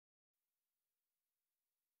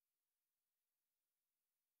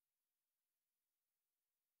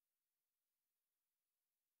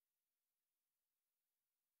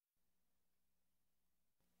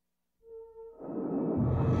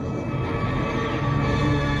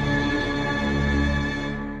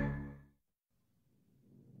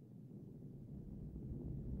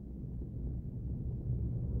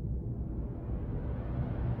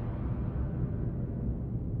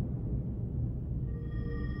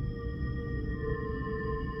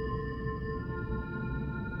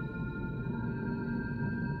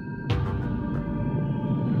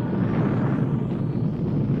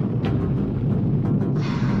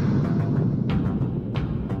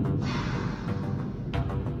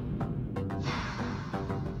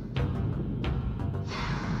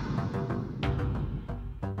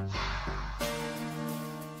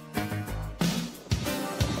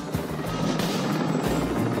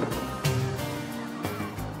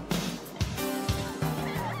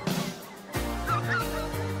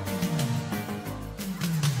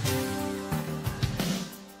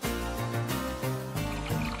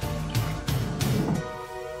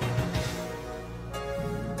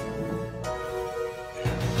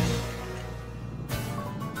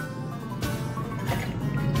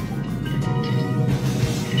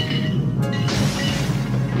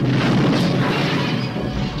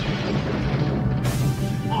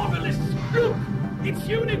It's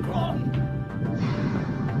Unicron!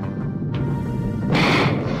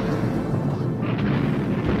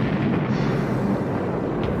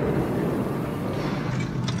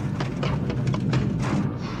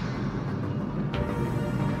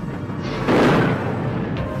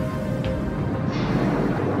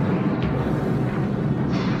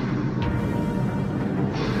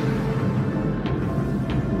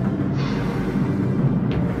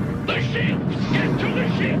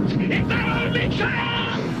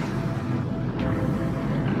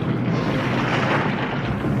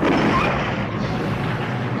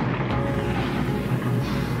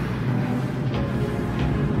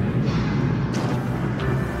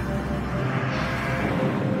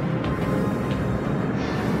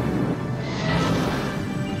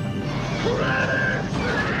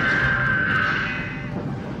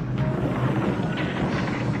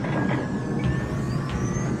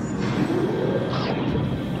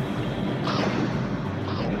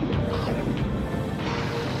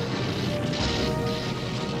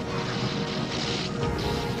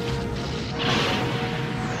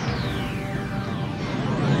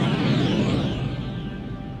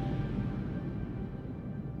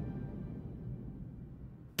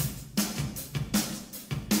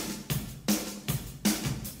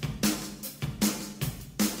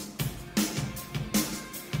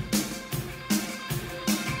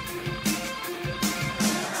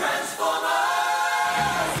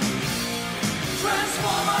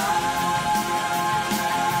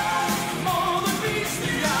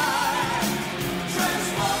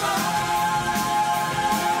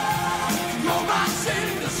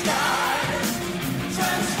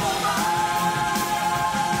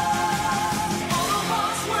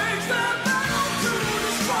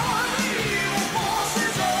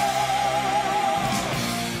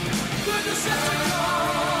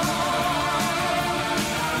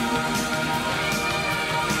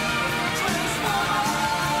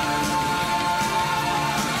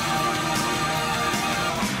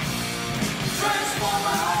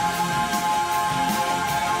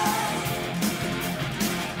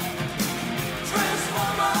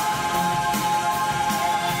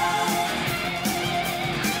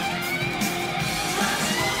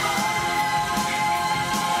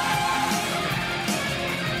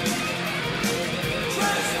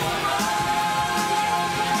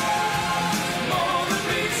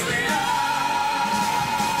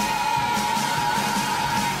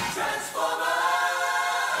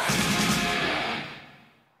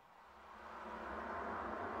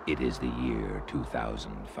 It is the year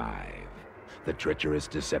 2005. The treacherous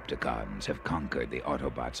Decepticons have conquered the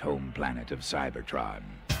Autobots' home planet of Cybertron.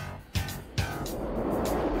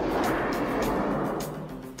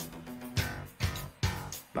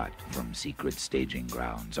 But from secret staging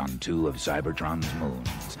grounds on 2 of Cybertron's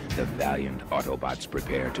moons, the valiant Autobots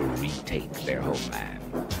prepare to retake their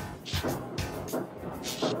homeland.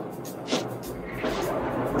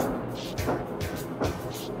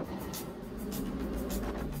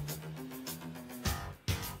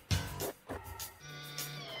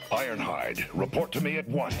 Ironhide, report to me at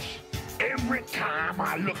once. Every time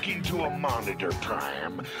I look into a monitor,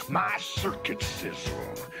 Prime, my circuits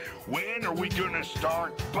sizzle. When are we gonna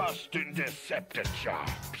start busting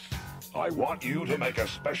Deceptichops? I want you to make a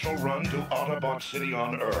special run to Autobot City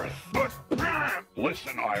on Earth. But Prime!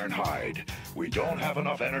 Listen, Ironhide, we don't have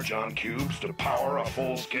enough Energon cubes to power a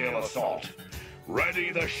full-scale assault.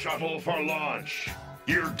 Ready the shuttle for launch.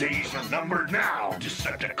 Your days are numbered now,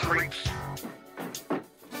 Decepticreeps.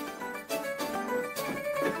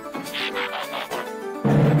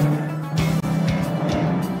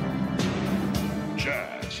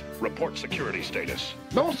 Jazz, report security status.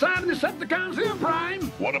 No sign of Decepticons here, Prime.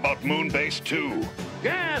 What about Moonbase 2?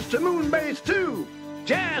 Jazz to Moonbase 2.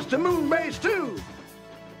 Jazz to Moonbase 2.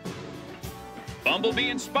 Bumblebee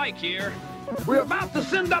and Spike here. We're about to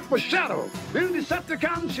send up a shuttle. Any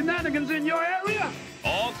Decepticon shenanigans in your area?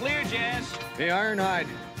 All clear, Jazz. Hey, Ironhide,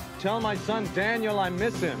 tell my son Daniel I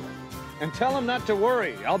miss him. And tell him not to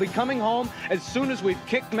worry. I'll be coming home as soon as we've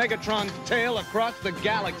kicked Megatron's tail across the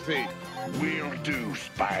galaxy. Will do,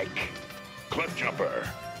 Spike. Cliffjumper,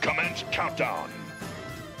 commence countdown.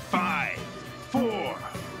 5, 4,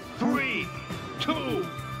 3, 2,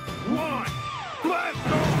 1. Let's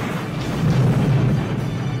go!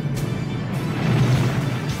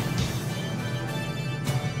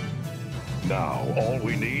 Now, all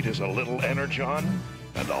we need is a little Energon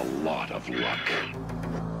and a lot of luck.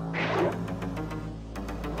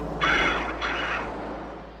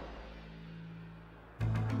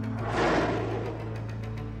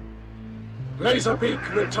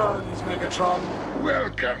 Laserbeak returns, Megatron.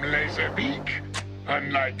 Welcome, Laserbeak.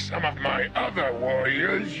 Unlike some of my other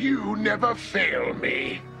warriors, you never fail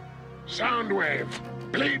me. Soundwave,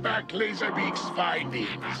 play back Laserbeak's findings.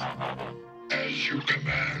 As you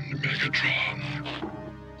command, Megatron.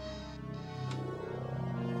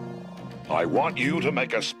 I want you to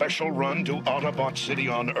make a special run to Autobot City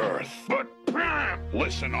on Earth. But,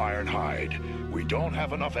 listen, Ironhide. We don't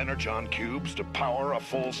have enough Energon cubes to power a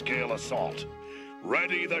full-scale assault.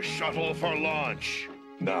 Ready the shuttle for launch.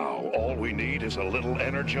 Now, all we need is a little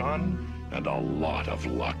Energon and a lot of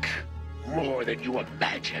luck. More than you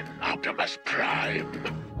imagine, Optimus Prime.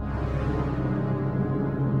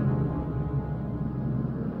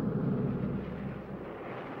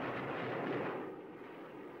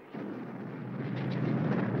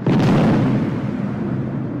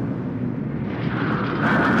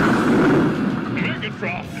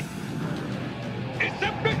 Megatron!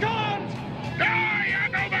 Decepticons! Die,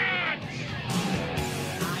 Autobots!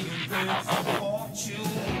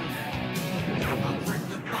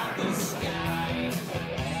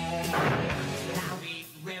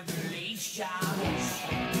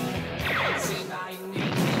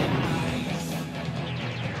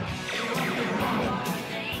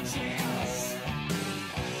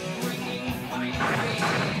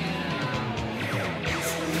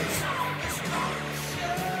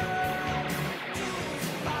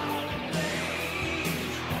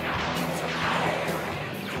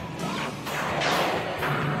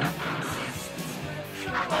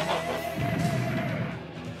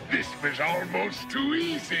 This was almost too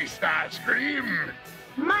easy, Starscream.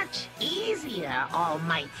 Much easier,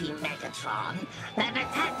 almighty Megatron, than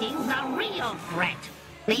attacking the real threat,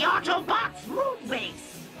 the Autobots' moon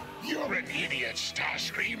base. You're an idiot,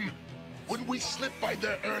 Starscream. When we slip by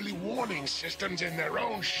their early warning systems in their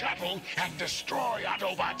own shuttle and destroy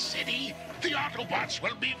Autobot City, the Autobots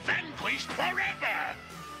will be vanquished forever.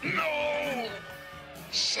 No!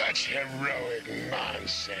 Such heroic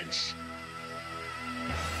nonsense.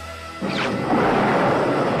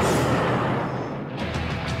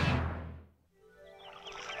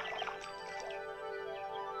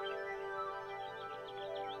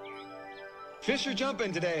 Fisher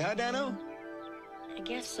jumping today, huh, Dano? I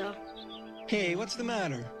guess so. Hey, what's the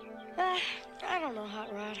matter? I don't know,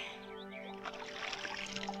 Hot Rod.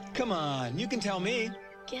 Come on, you can tell me.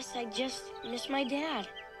 Guess I just miss my dad.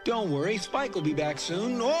 Don't worry, Spike will be back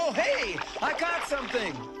soon. Oh, hey! I caught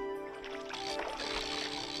something!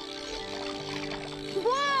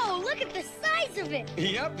 Whoa, look at the size of it!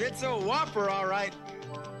 Yep, it's a whopper, all right.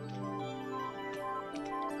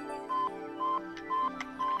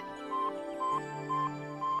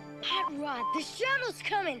 Hot Rod, the shuttle's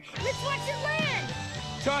coming! Let's watch it land!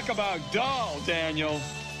 Talk about dull, Daniel.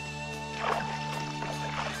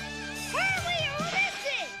 Hurry, or we'll miss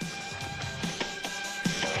it!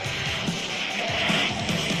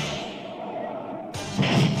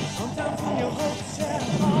 Sometimes when your hopes are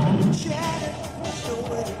all shattered, there's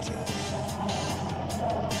nowhere to turn.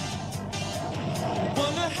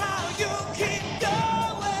 Wonder how you keep going.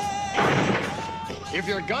 If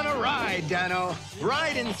you're gonna ride, Dano,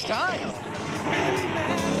 ride in style.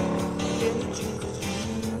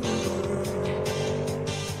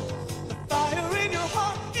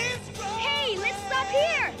 Hey, let's stop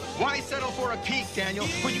here! Why settle for a peak, Daniel,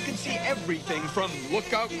 when you can see everything from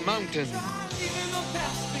Lookout Mountain?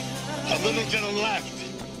 A little to the left.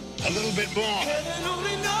 A little bit more. Heaven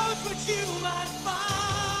only knows what you might find.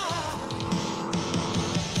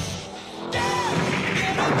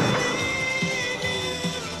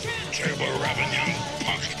 Turbo rubbing, young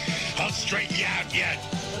punk. I'll straighten you out yet.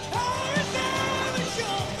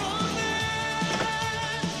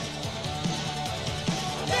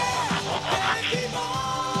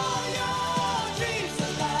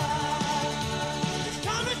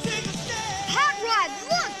 Hot Rod,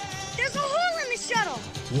 look! There's a hole in the shuttle!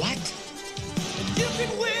 What? You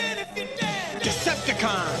can win if you dare.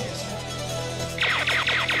 Decepticons!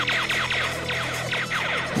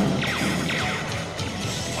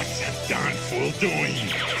 What's that darn fool doing?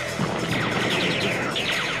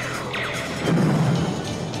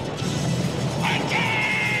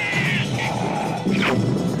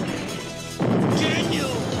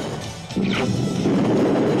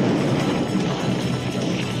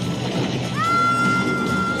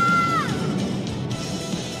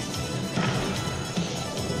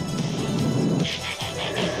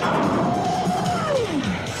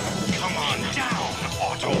 Come on down,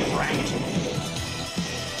 Auto Rat.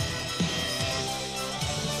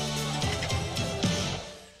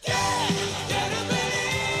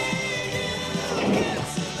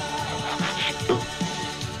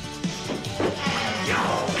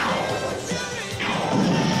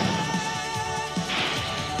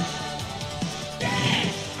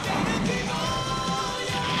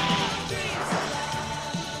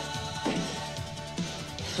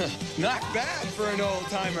 Not bad for an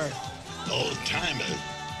old-timer. Old-timer?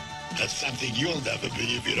 That's something you'll never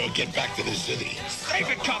be if you don't get back to the city. Save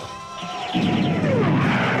it, Cup!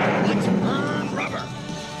 Let's burn rubber.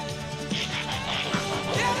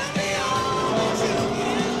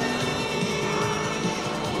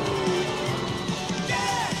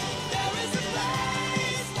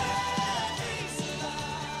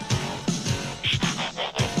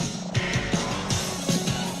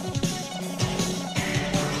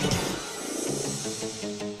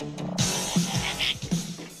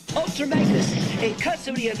 Ultra Magnus, a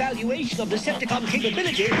cursory evaluation of Decepticon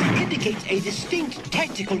capability indicates a distinct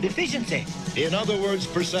tactical deficiency. In other words,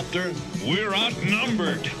 Perceptor, we're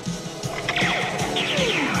outnumbered.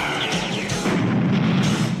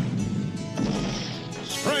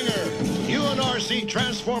 Springer, you and RC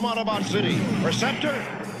transform Autobot City. Perceptor,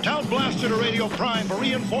 tell Blaster to Radio Prime for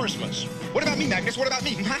reinforcements. What about me, Magnus? What about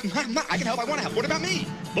me? I can help. I want to help. What about me?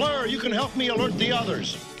 Blur, you can help me alert the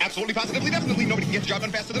others. Absolutely, positively, definitely. Nobody can get the job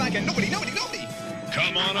done faster than I can. Nobody.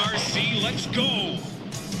 Come on, RC, let's go.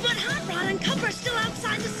 But Hot Rod and Cup are still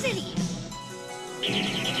outside the city.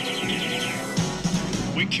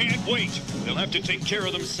 We can't wait. They'll have to take care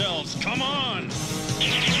of themselves. Come on.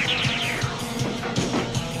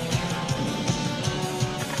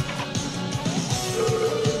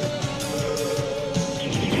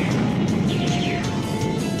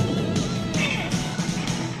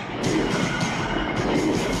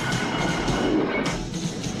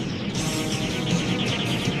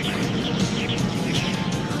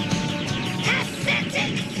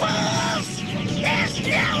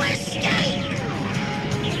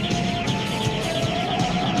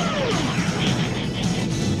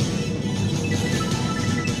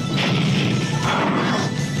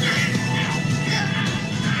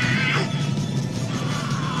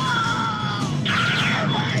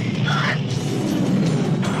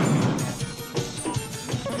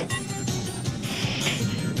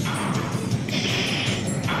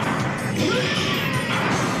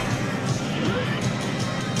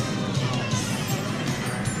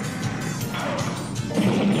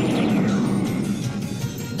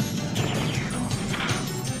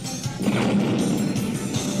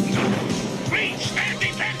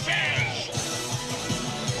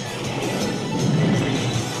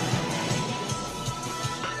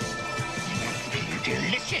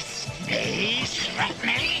 Delicious.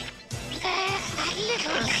 Shrapnel? A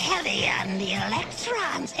little heavy on the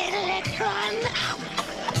electrons, Electron.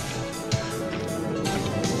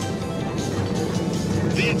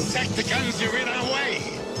 The Insecticons are in our way.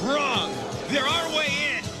 Wrong. They're our way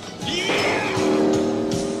in. Yeah!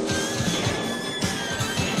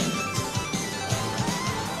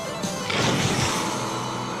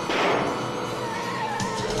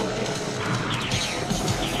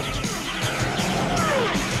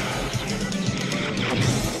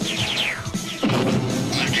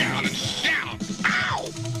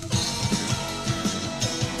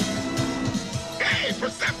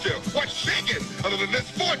 What's shaking other than this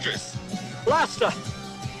fortress? Blaster,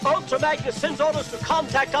 Ultra Magnus sends orders to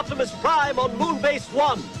contact Optimus Prime on Moonbase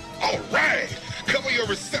 1. All right. Cover your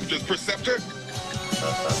receptors, Perceptor.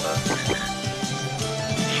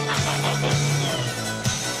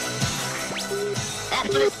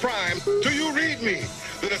 Optimus Prime, do you read me?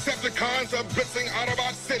 The Decepticons are blitzing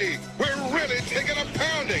Autobot City. We're really taking a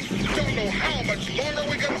pounding. Don't know how much longer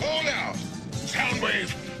we can hold out.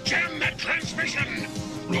 Soundwave, jam that transmission.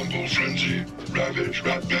 Rumble Frenzy, Ravage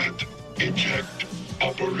Ratbat, Eject,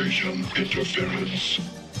 Operation Interference.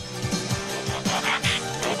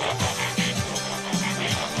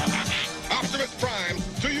 Optimus Prime,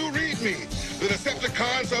 do you read me? The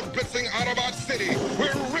Decepticons are blitzing Autobot City.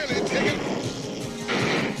 We're really taking...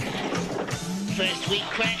 First we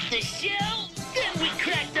crack the shell, then we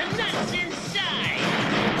crack the nuts inside.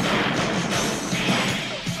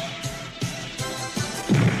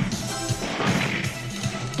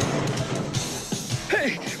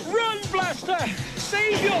 Hey, run, Blaster!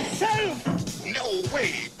 Save yourself! No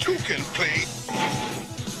way, two can play.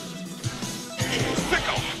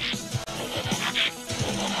 Pickle!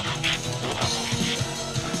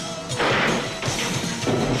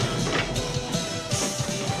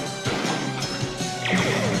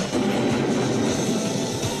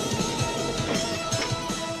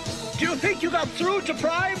 Do you think you got through to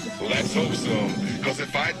Prime? Let's hope so, because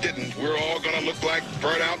if I didn't, we're all gonna look like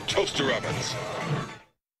burnt-out toaster ovens.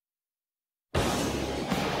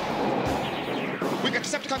 We've got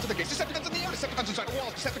Decepticons at the gates, Decepticons in the air, Decepticons inside the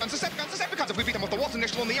walls, Decepticons. If we beat them off the walls and they're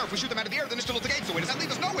still in the air, if we shoot them out of the air, then they're still at the gates. So where does that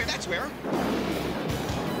leave us? Nowhere, that's where.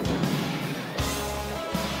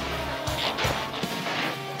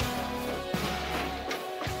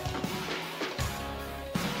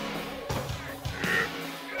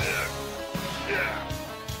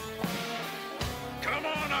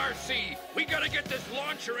 We gotta get this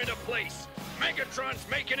launcher into place. Megatron's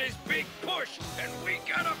making his big push, and we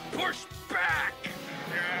gotta push back.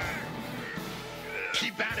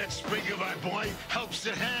 Keep at it, Springer, my boy. Helps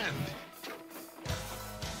at hand.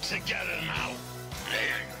 Together now.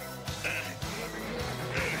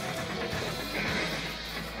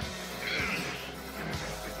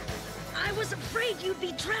 I was afraid you'd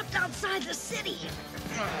be trapped outside the city.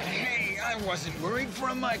 Hey, I wasn't worried for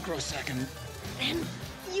a microsecond. And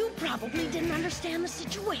you probably didn't understand the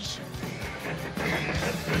situation.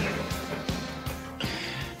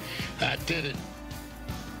 That did it.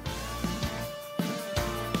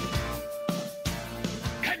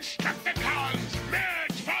 Constructicons,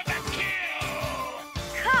 merge for the kill!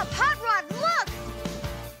 Cup, Hot Rod, look!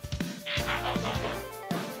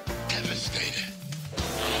 Devastator.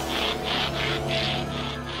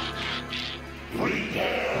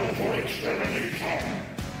 Prepare for extermination!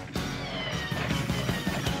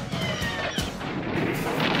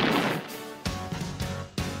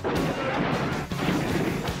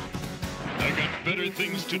 I got better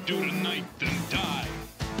things to do tonight than die.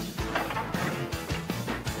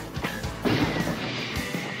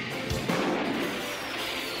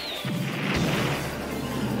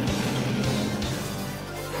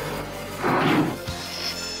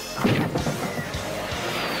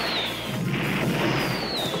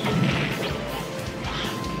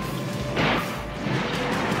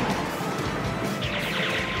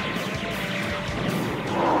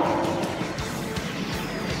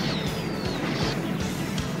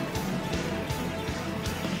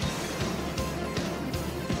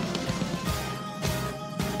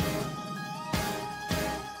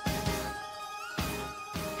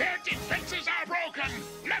 Their defenses are broken!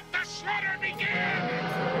 Let the slaughter begin!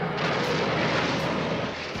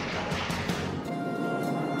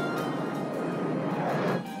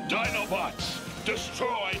 Dinobots,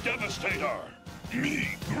 destroy Devastator!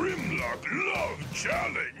 Me, Grimlock, love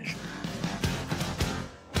challenge!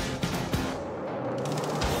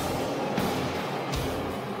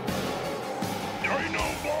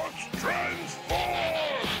 Dinobots transform!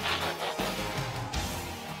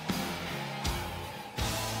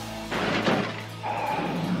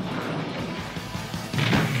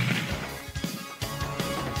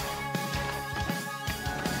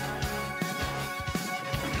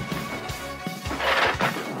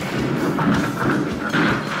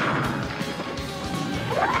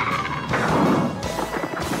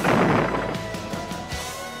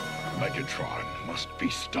 Megatron must be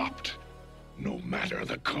stopped, no matter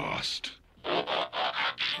the cost. You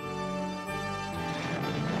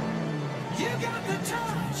got the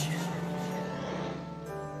touch.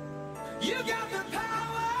 You got the power.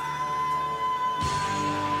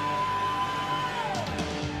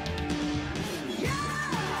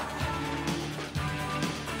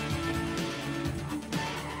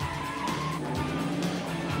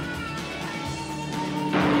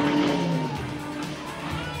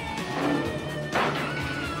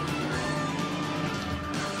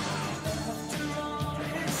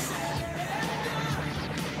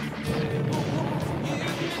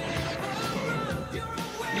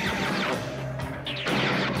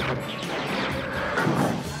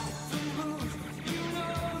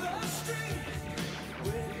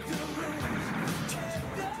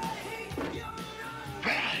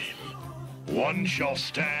 One shall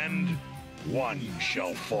stand, one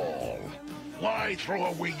shall fall. Why throw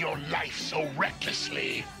away your life so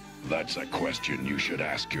recklessly? That's a question you should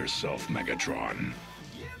ask yourself, Megatron.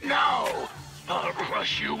 No! I'll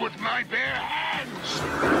crush you with my bare hands!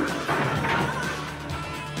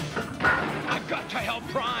 I've got to help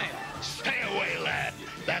Prime. Stay away, lad.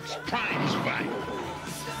 That's Prime's fight.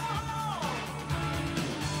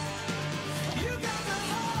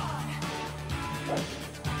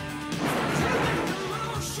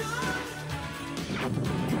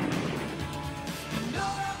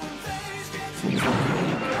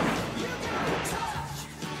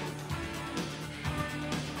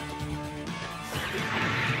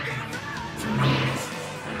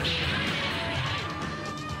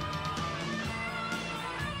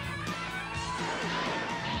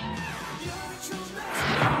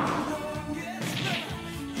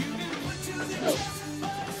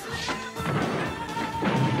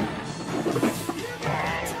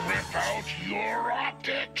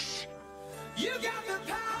 You got the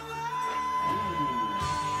power!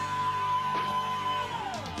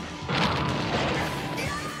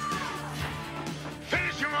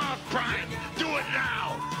 Finish him off, Prime! Do it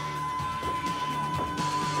now!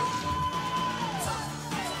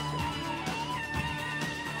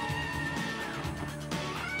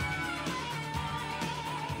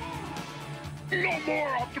 No more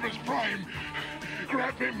Optimus Optimus Prime!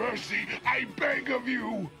 Grant me mercy, I beg of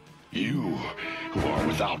you! You, who are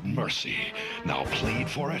without mercy, now plead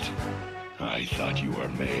for it? I thought you were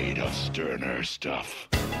made of sterner stuff.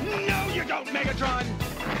 No, you don't, Megatron!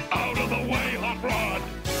 Out of the way, Hot Rod!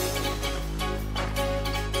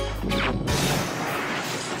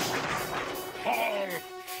 Fall!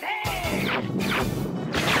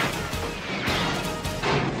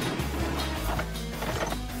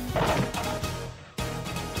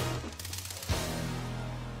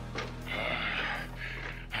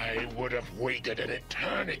 I would have waited an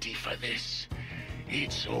eternity for this.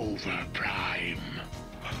 It's over, Prime.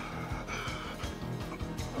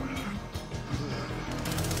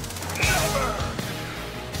 Never!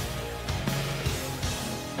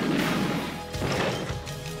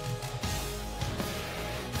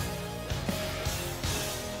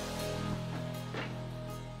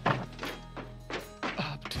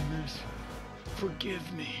 Optimus,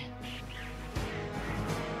 forgive me.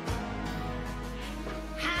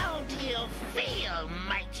 How do you feel,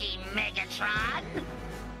 mighty Megatron?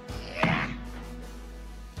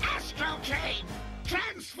 Astro Train,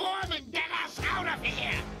 transform and get us out of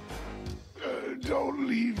here! Don't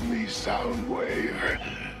leave me, Soundwave.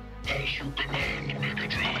 As you command,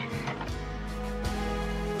 Megatron.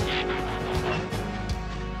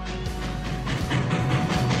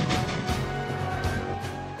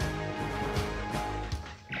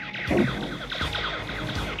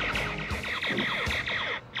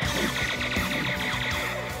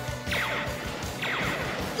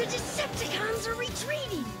 The Decepticons are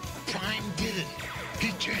retreating! Prime did it.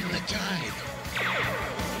 He turned the tide.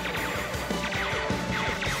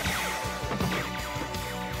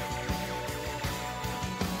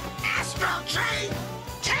 Astro Train,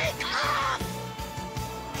 take off!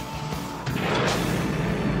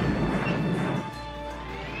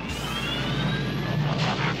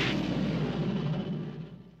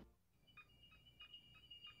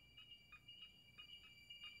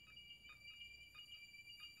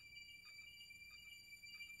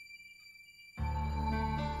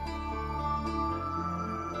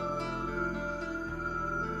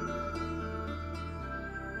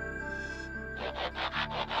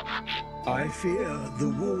 I fear the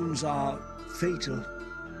wounds are fatal.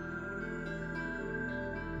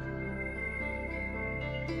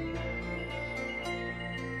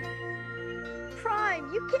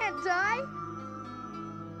 Prime, you can't die!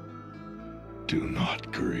 Do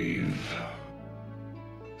not grieve.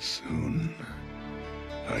 Soon,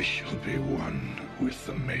 I shall be one with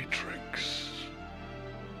the Matrix.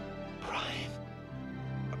 Prime?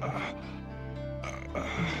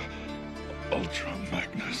 Ultra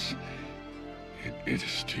Magnus, it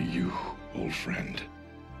is to you, old friend.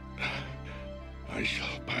 I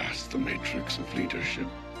shall pass the Matrix of leadership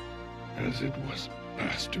as it was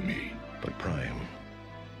passed to me. But Prime,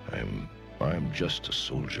 I'm just a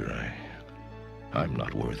soldier. I'm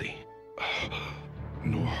not worthy.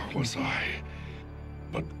 Nor was I.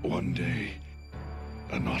 But one day,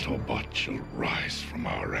 an Autobot shall rise from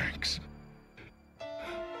our ranks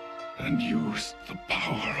and use the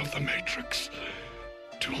power of the Matrix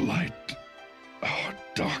to light our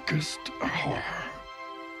darkest hour.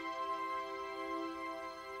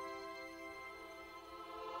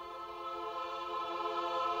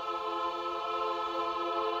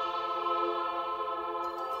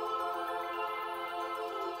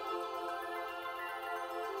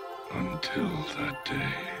 Until that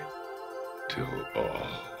day, till all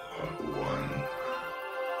are one.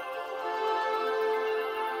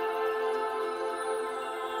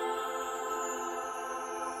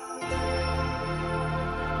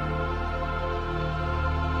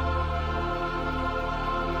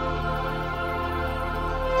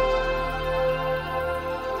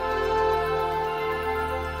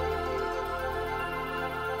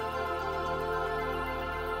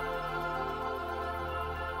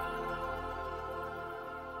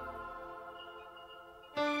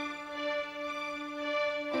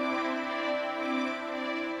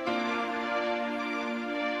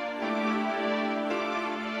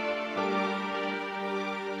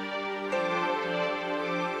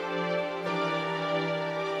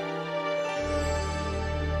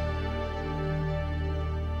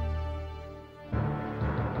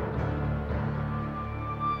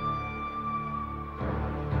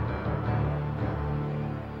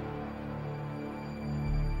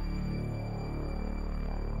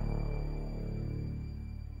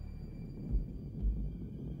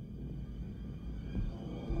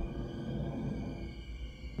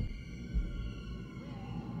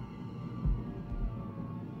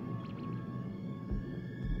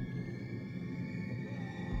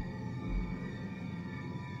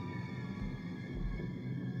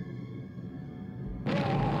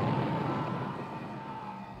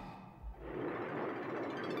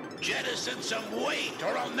 Jettison some weight,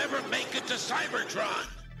 or I'll never make it to Cybertron.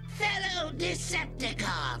 Fellow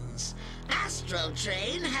Decepticons,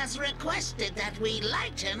 Astrotrain has requested that we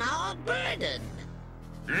lighten our burden.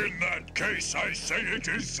 In that case, I say it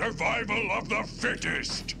is survival of the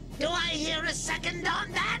fittest. Do I hear a second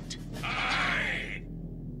on that? Aye.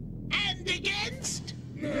 And against?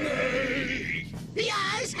 Nay. The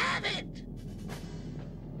ayes have it.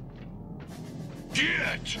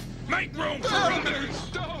 Get! Make room for others!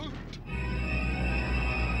 Don't!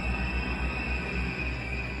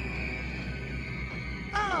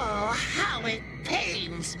 Oh, how it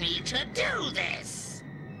pains me to do this.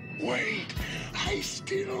 Wait, I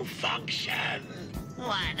still function.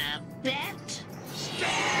 Wanna bet?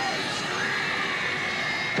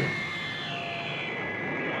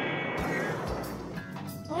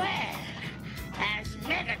 Well, as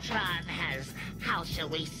Megatron has, how shall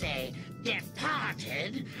we say,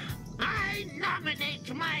 departed, I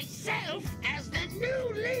nominate myself as the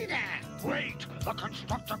new leader. Wait, the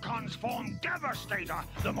Constructicons form Devastator,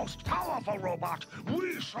 the most powerful robot.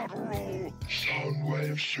 We should rule.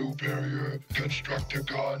 Soundwave superior,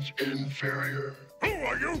 Constructicons inferior. Who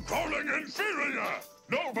are you calling inferior?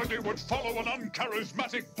 Nobody would follow an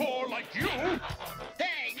uncharismatic bore like you.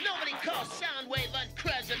 Hey, nobody calls Soundwave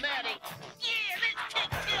uncharismatic. Yeah, let's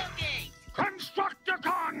kick tailgate.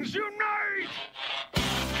 Constructicons unite!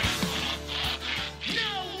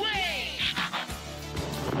 No way!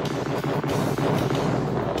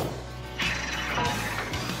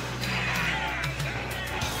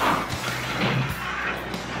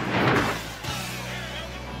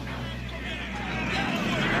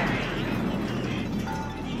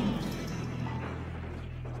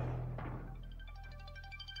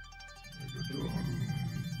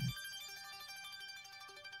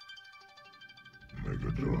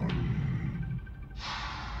 Megatron.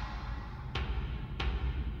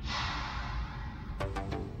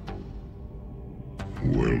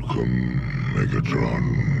 Welcome, Megatron.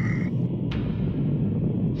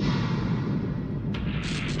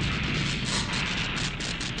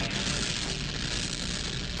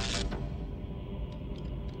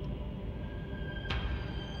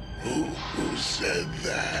 Who said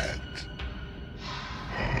that?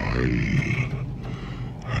 I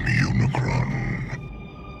am Unicron.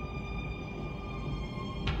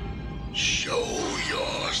 Show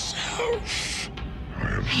yourself. I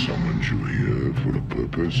have summoned you here for a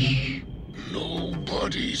purpose.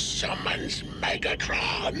 Nobody summons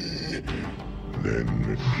Megatron. Then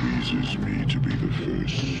it pleases me to be the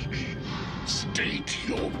first. State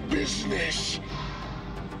your business.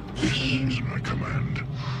 This is my command.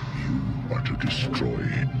 You are to destroy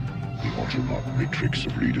the Autobot matrix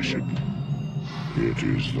of leadership. It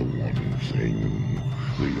is the one thing,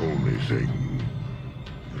 the only thing,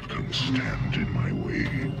 that can stand in my way.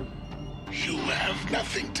 You have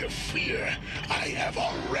nothing to fear. I have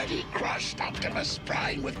already crushed Optimus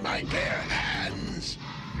Prime with my bare hands.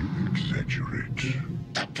 You exaggerate.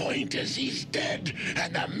 The point is he's dead,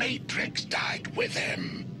 and the Matrix died with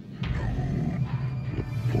him. No, the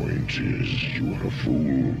point is you are a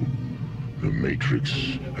fool. The Matrix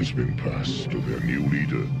has been passed to their new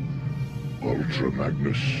leader, Ultra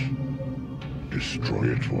Magnus. Destroy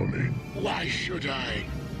it for me. Why should I?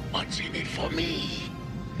 What's in it for me?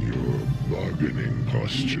 Your bargaining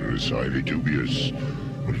posture is highly dubious,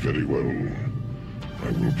 but very well. I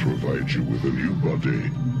will provide you with a new body,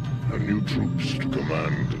 and new troops to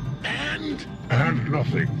command. And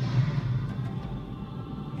nothing.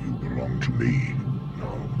 You belong to me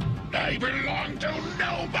now. I belong to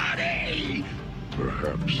nobody!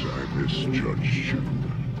 Perhaps I misjudged you.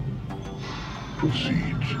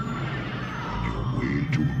 Proceed on your way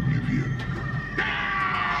to oblivion.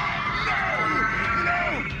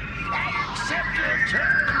 I accept your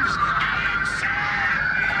terms! I accept!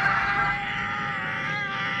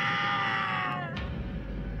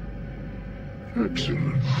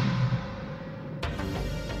 Excellent.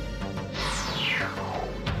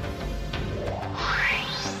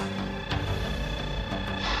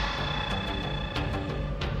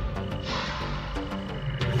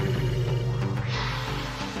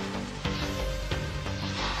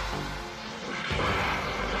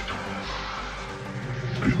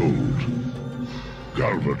 Behold,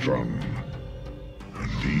 Galvatron,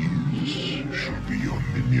 and these shall be your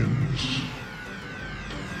minions.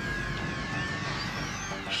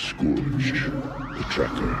 Scourge, the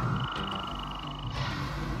Tracker,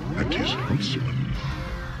 and his huntsman,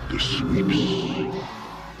 the Sweeps.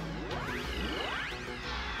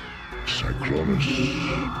 Cyclonus,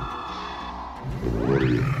 the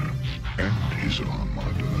Warrior, and his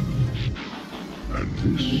armada. And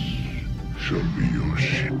this shall be your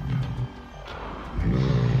ship.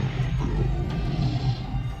 Now go.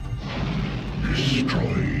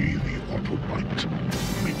 Destroy the Autobot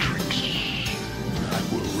Matrix. I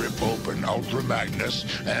will rip open Ultra Magnus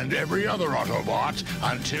and every other Autobot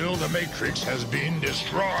until the Matrix has been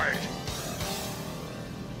destroyed.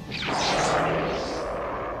 To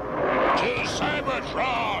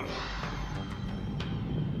Cybertron!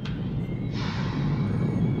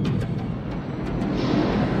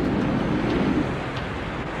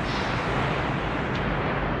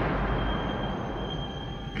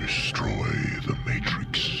 Destroy the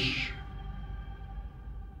Matrix.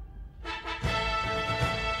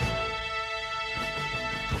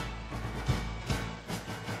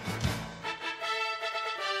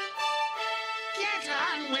 Get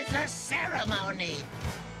on with the ceremony.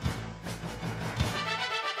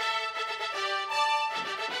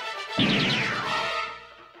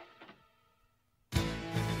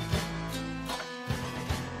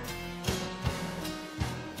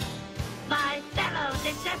 My fellow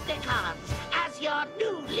Decepticons, as your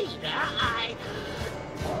new leader,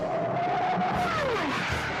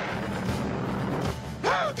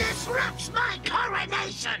 Who disrupts my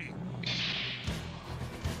coronation?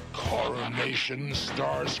 Coronation,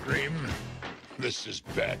 Starscream? This is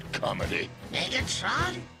bad comedy.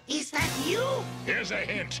 Megatron? Is that you? Here's a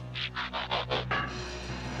hint.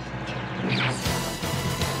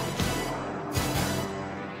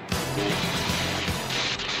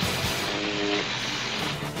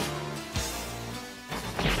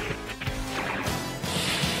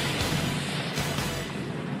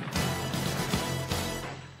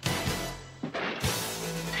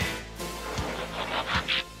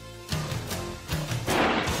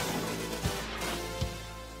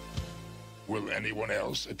 Will anyone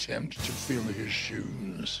else attempt to fill his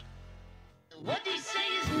shoes? What did he say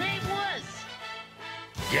his name was?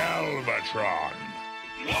 Galvatron.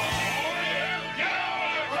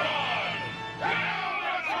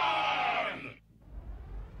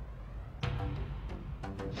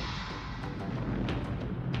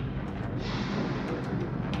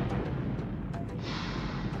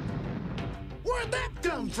 Where'd that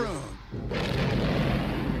come from?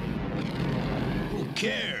 Who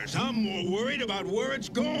cares? I'm more worried about where it's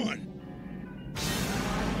going.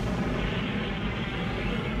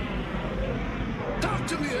 Talk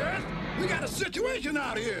to me, Earth. We got a situation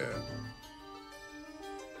out here.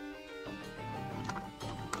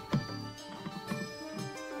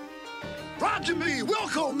 Roger me,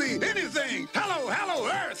 Wilco me, anything. Hello, hello,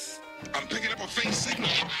 Earth. I'm picking up a faint signal.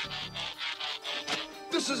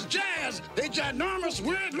 This is Jazz, a ginormous,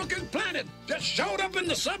 weird-looking planet that showed up in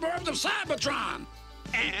the suburbs of Cybertron.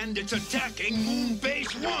 And it's attacking Moon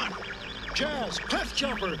Base 1. Jazz, Cliff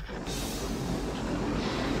Jumper.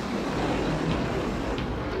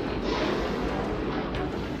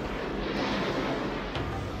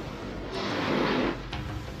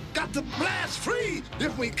 Got to blast free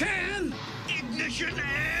if we can. Ignition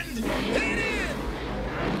and... Hit it!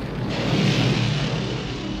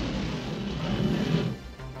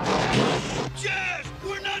 Jazz,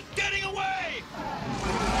 we're not getting away!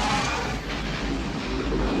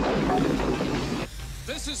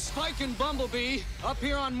 This is Spike and Bumblebee, up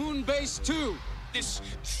here on Moon Base 2. This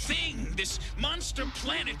thing, this monster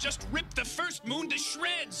planet just ripped the first moon to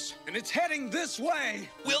shreds. And it's heading this way.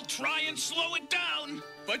 We'll try and slow it down.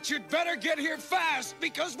 But you'd better get here fast,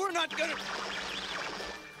 because we're not gonna...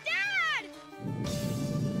 Dad!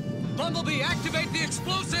 Bumblebee, activate the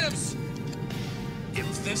explosives!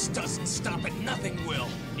 If this doesn't stop it, nothing will.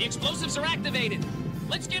 The explosives are activated.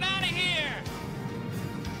 Let's get out of here!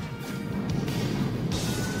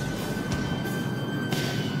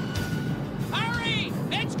 Hurry!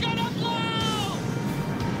 It's gonna blow!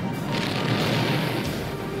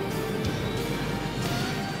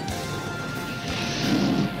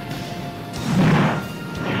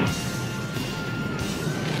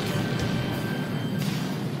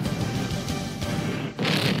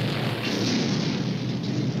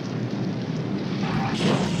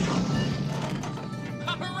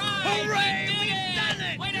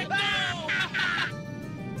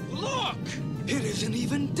 It isn't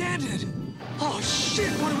even dented! Oh, shit!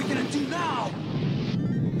 What are we gonna do now?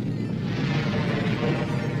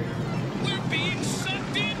 We're being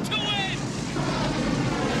sucked into it!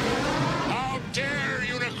 How dare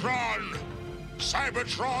Unicron!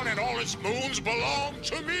 Cybertron and all its moons belong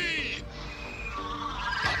to me!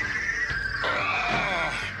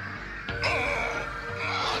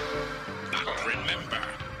 But remember,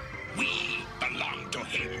 we belong to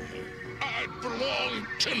him. I belong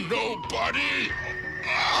to nobody!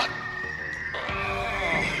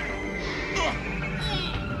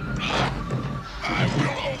 I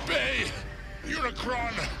will obey,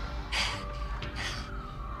 Unicron.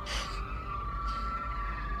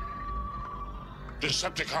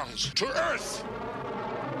 Decepticons, to Earth!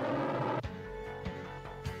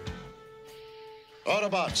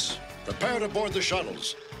 Autobots, prepare to board the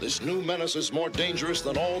shuttles. This new menace is more dangerous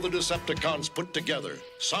than all the Decepticons put together.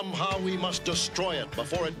 Somehow we must destroy it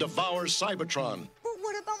before it devours Cybertron. But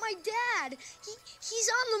what about my dad? He's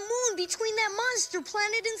on the moon between that monster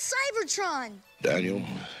planet and Cybertron. Daniel,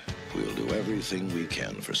 we'll do everything we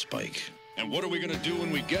can for Spike. And what are we gonna do when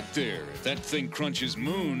we get there? If that thing crunches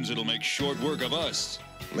moons, it'll make short work of us.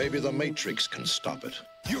 Maybe the Matrix can stop it.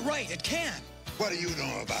 You're right, it can. What do you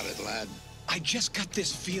know about it, lad? I just got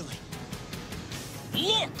this feeling.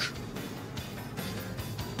 Look!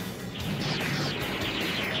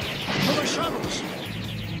 To the shuttles!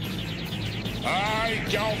 I,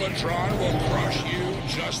 Galvatron, will crush you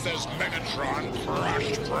just as Megatron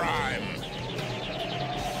crushed Prime.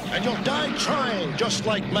 And you'll die trying, just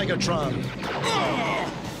like Megatron.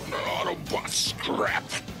 Oh, Autobot scrap.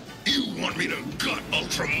 You want me to gut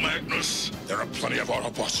Ultra Magnus? There are plenty of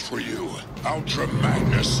Autobots for you. Ultra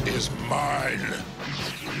Magnus is mine.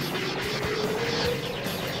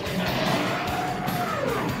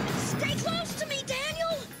 Stay close to me,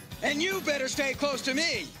 Daniel! And you better stay close to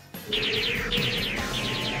me.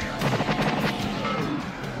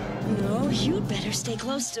 No, you'd better stay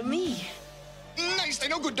close to me. Nice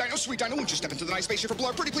Dino, good Dino, sweet Dino, won't you step into the nice spaceship for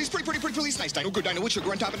blood? Pretty please, pretty please. Nice Dino, good Dino, with sugar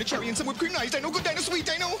on top and a cherry and some whipped cream. Nice Dino, good Dino, sweet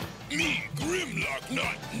Dino. Me, Grimlock,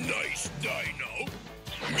 not nice Dino.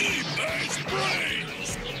 Me, Bash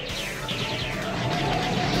Brains.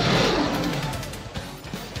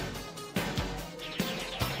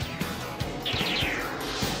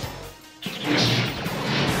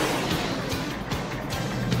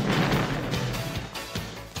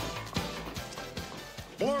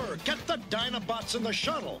 Blur, get the Dinobots in the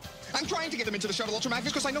shuttle. I'm trying to get them into the shuttle, Ultra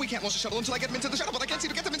Magnus, because I know he can't launch the shuttle until I get them into the shuttle, but I can't seem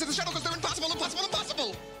to get them into the shuttle because they're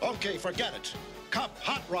impossible. Okay, forget it. Cop,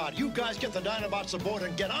 Hot Rod, you guys get the Dinobots aboard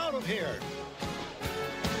and get out of here.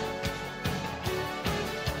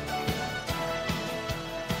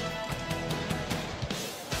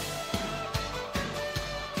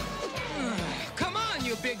 Come on,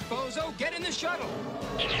 you big bozo, get in the shuttle.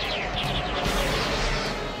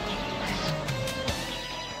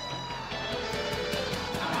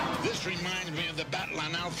 This reminds me of the battle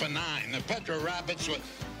on Alpha 9. The Petro Rabbits were...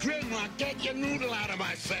 Grimlock, get your noodle out of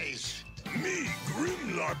my face. Me,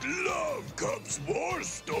 Grimlock, love Cubs war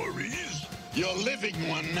stories. You're living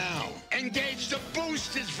one now. Engage the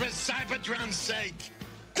boosters for Cybertron's sake.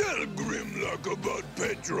 Tell Grimlock about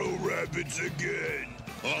Petro Rabbits again.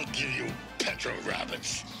 I'll give you Petro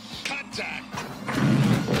Rabbits. Contact!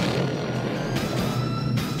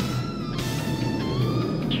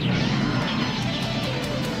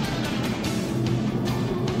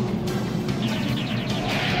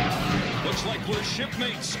 Looks like we're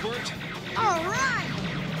shipmates, Squirt. All right!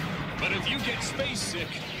 But if you get space sick,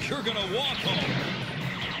 you're gonna walk home.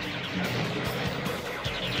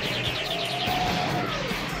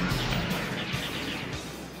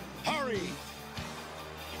 Hurry!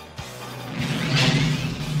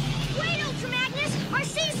 Wait, Ultra Magnus!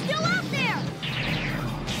 RC's still out there!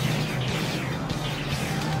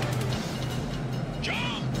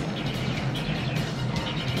 Jump!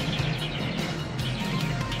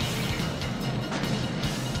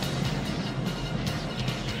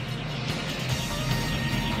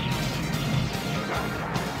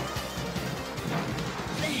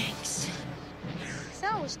 Thanks.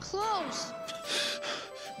 That was close.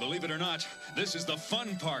 Believe it or not, this is the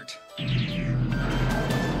fun part.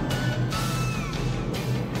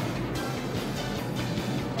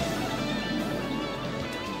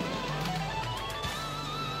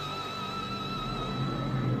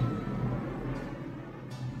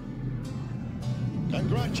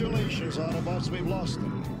 Congratulations, Autobots, we've lost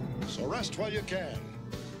them. So rest while you can.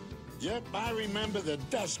 Yep, I remember the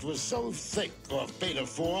dust was so thick off Beta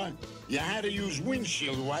 4, you had to use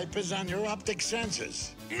windshield wipers on your optic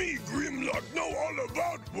sensors. Me, Grimlock, know all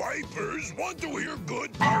about wipers. Want to hear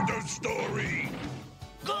good part of story?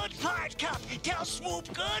 Good part, Cup. Tell Swoop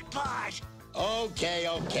good part.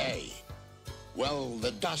 Okay. Well,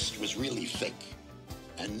 the dust was really thick.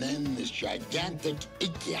 And then this gigantic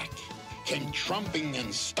Ick-Yak came trumping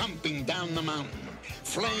and stomping down the mountain,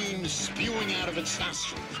 flames spewing out of its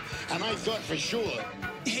nostrils. And I thought for sure...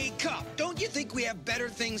 Hey, Cup, don't you think we have better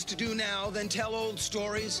things to do now than tell old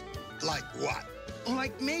stories? Like what?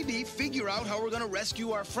 Like maybe figure out how we're gonna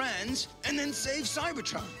rescue our friends and then save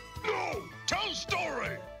Cybertron. No! Tell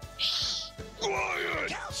story! Shh! Quiet!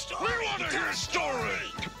 Tell story! We want to hear story!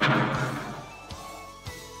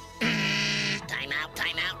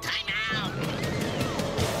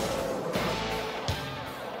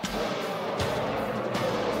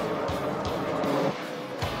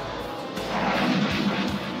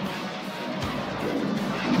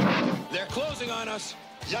 us?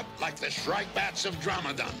 Yep, like the Shrike Bats of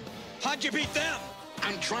Dramadon. How'd you beat them?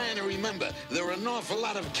 I'm trying to remember. There were an awful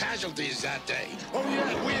lot of casualties that day. Oh,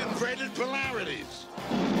 yeah, we invaded polarities.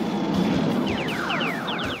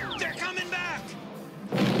 They're coming back!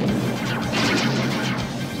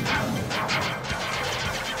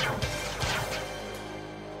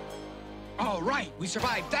 All right, we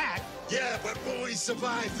survived that. Yeah, but will we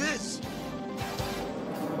survive this?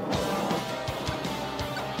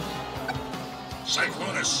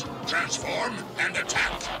 Cyclonus, transform and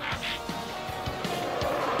attack!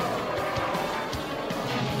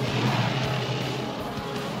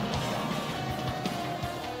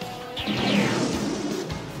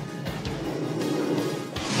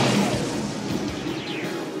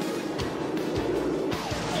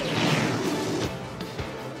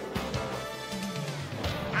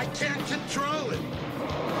 I can't control it.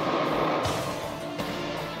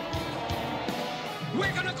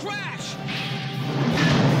 We're gonna crash!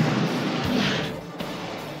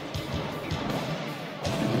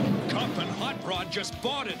 Cup and Hot Rod just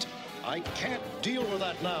bought it. I can't deal with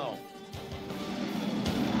that now.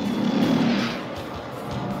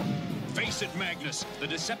 Face it, Magnus. The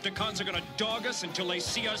Decepticons are gonna dog us until they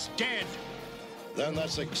see us dead. Then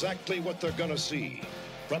that's exactly what they're gonna see.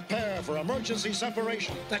 Prepare for emergency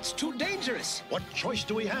separation. That's too dangerous. What choice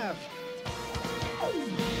do we have?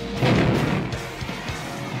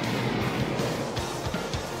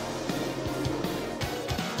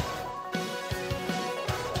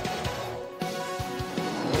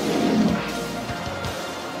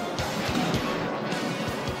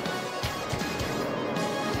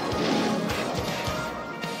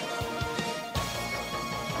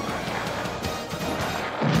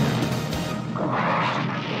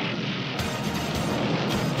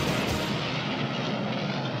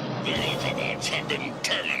 Have been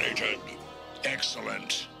terminated.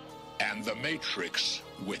 Excellent. And the Matrix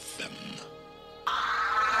with them.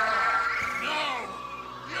 No!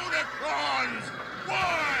 Unicron!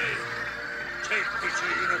 Why? Take me to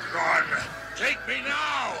Unicron! Take me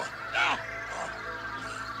now! No!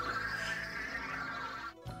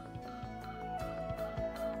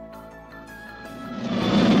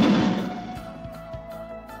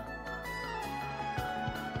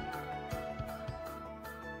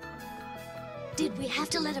 Did we have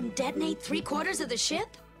to let him detonate 3/4 of the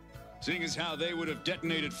ship? Seeing as how they would have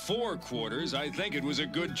detonated 4/4, I think it was a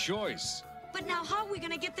good choice. But now how are we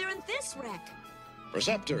gonna get there in this wreck?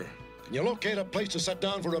 Receptor, can you locate a place to set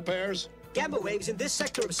down for repairs? Gamma waves in this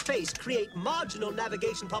sector of space create marginal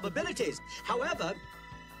navigation probabilities. However,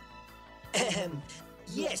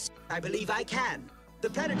 yes, I believe I can. The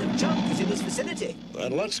planet of junk is in this vicinity.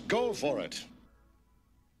 Then let's go for it.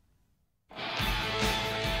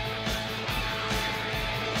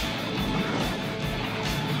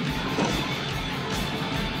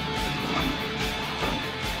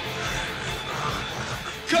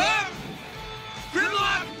 Come!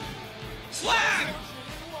 Grimlock! Slag!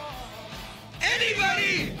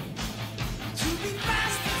 Anybody! To be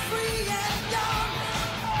fast and free and young,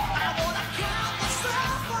 I wanna count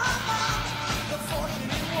myself among the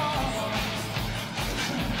fortunate ones.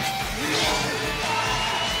 We want it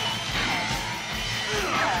all. We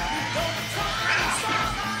know the time's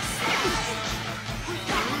on our side. We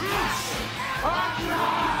got the passion and the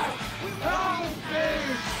drive. We want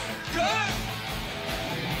it. Good!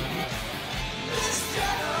 This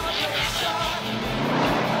generation.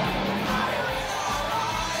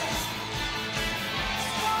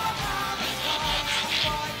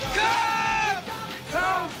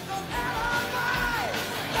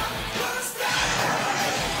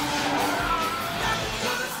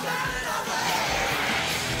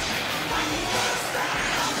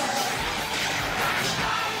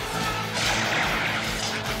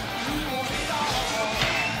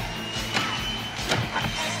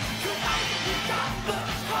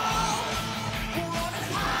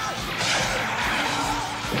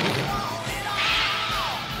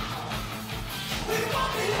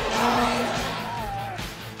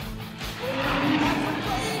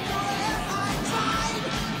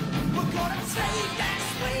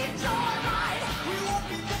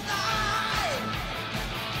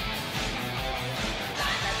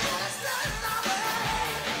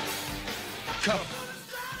 Cup.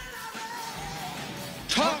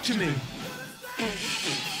 Talk to me.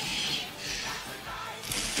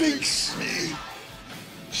 Fix me.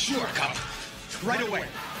 Sure, Cup. Right away.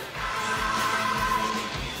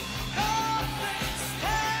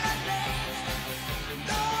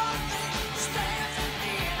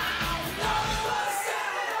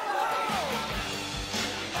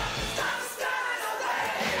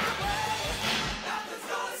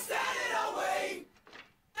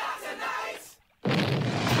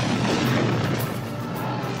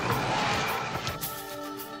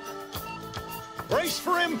 Brace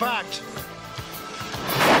for impact!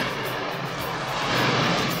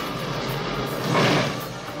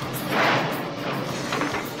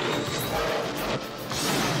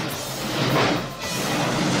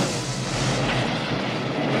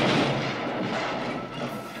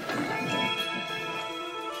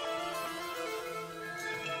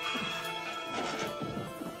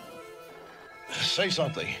 Say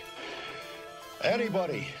something.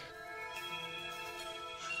 Anybody.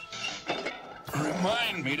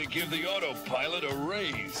 Remind me to give the autopilot a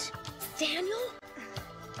raise. Daniel?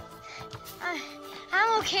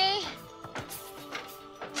 I'm okay.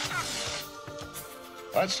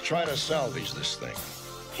 Let's try to salvage this thing.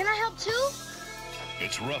 Can I help too?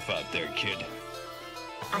 It's rough out there, kid.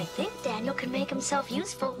 I think Daniel can make himself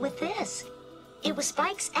useful with this. It was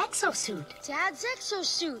Spike's exosuit. Dad's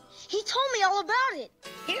exosuit. He told me all about it.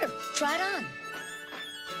 Here, try it on.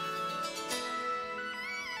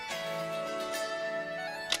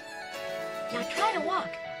 Now try to walk.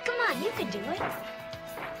 Come on, you can do it.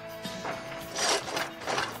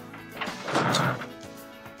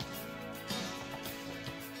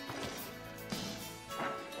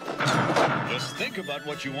 Just think about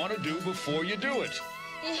what you want to do before you do it.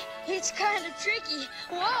 It's kind of tricky.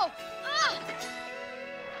 Whoa! Ah!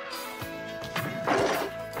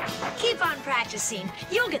 Keep on practicing.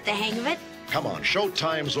 You'll get the hang of it. Come on,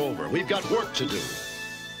 showtime's over. We've got work to do.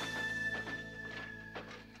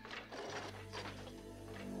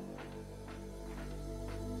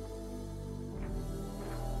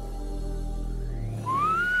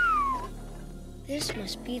 This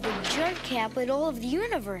must be the germ capital of the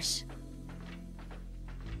universe.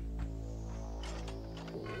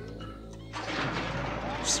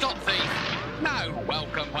 Stop thief! No,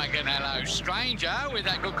 welcome Wagonello, stranger, with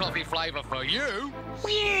that good coffee flavour for you.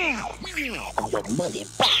 Your money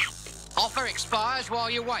back. Offer expires while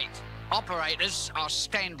you wait. Operators are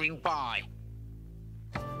standing by.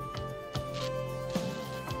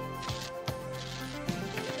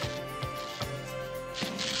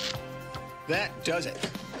 That does it.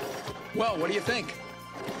 Well, what do you think?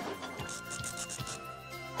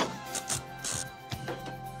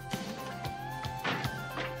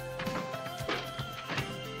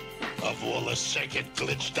 Of all the circuit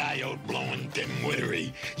glitch diode blowing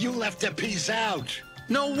dimwittery, you left a piece out.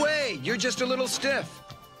 No way! You're just a little stiff.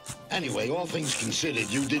 Anyway, all things considered,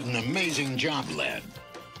 you did an amazing job, lad.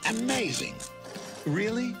 Amazing.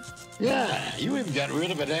 Really? Yeah, you even got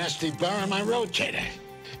rid of a nasty bar in my rotator.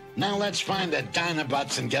 Now let's find the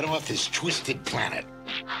Dinobots and get off this twisted planet.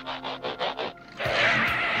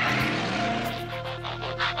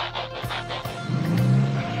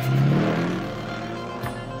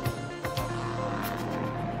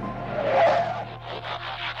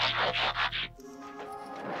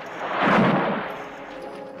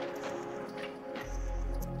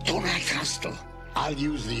 Don't act hostile. I'll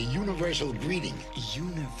use the universal greeting.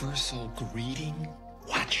 Universal greeting?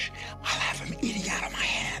 Watch. I'll have him eating out of my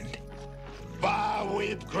hand. Ba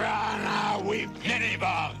weep grana weep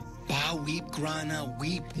ninibong. Ba weep grana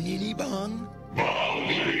weep ninibong? Ba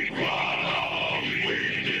weep grana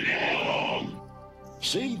weep ninibong.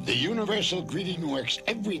 See, the universal greeting works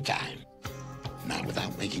every time. Now,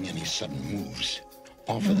 without making any sudden moves,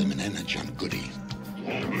 offer them an energon goodie.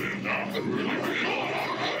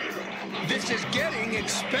 This is getting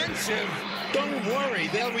expensive. Don't worry,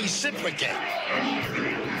 they'll reciprocate.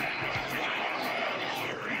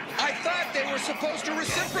 I thought they were supposed to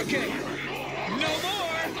reciprocate. No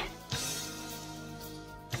more.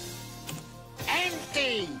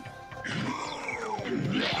 Empty.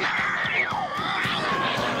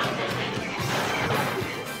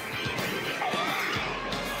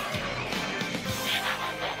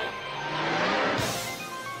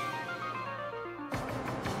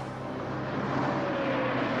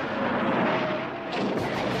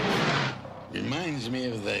 Reminds me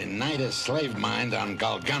of the Nida slave mine on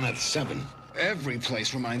Galganath 7. Every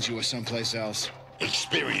place reminds you of someplace else.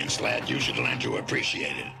 Experience, lad. You should learn to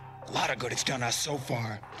appreciate it. A lot of good it's done us so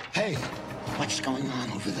far. Hey, what's going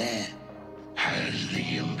on over there? Has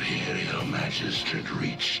the Imperial Magistrate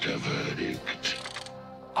reached a verdict?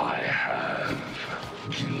 I have.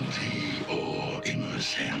 Guilty or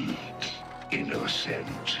innocent?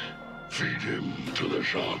 Innocent. Feed him to the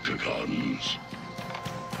Sharkticons.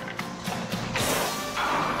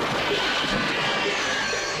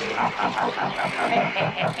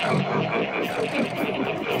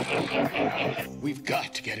 We've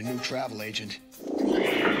got to get a new travel agent.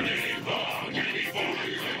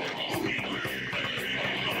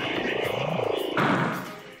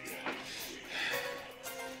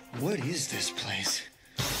 What is this place?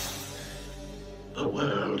 The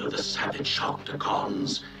world of the savage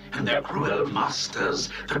Octagons and their cruel masters,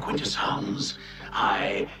 the Quintessons.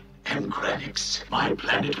 I am Krenix. My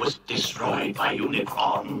planet was destroyed by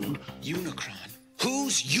Unicron. Unicron?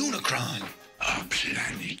 Who's Unicron? A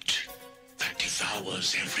planet that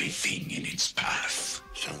devours everything in its path.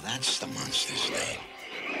 So that's the monster's name.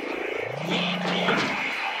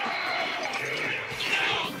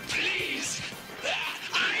 No, please!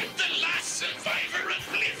 I'm the last survivor of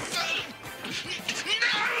Liffel!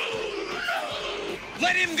 No!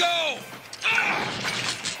 Let him go!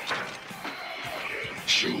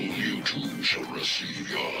 Soon you too shall receive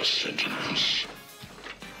your sentence.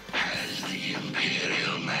 Has the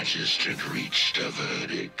Imperial Magistrate reached a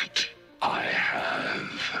verdict? I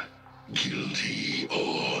have. Guilty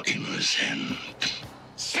or innocent?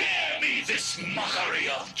 Spare me this mockery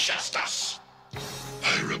of justice!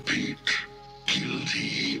 I repeat,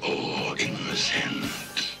 guilty or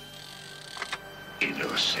innocent?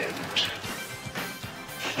 Innocent.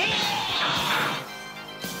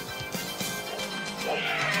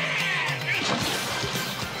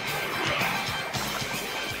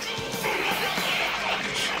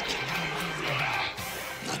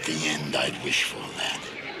 Not the end I'd wish for, lad.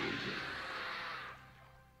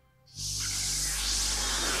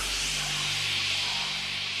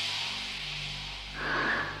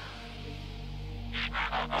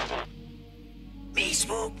 Me,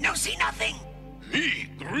 Swoop, no see nothing. Me,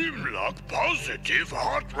 Grimlock, positive,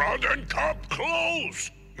 hot rod and cop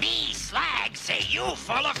close. Me, Slag, say you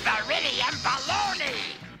full of beryllium baloney.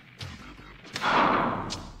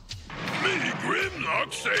 Me,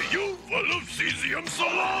 Grimlock, say you full of cesium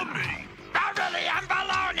salami. Beryllium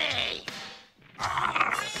baloney.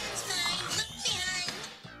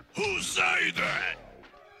 Who say that?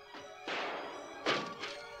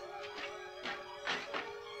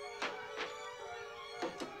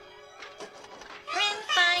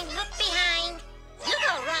 Fine, look behind. You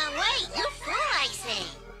go wrong way, you fool, I say.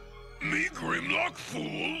 Me, Grimlock,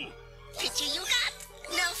 fool? Picture you got,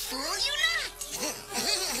 no fool you not.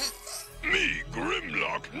 Me,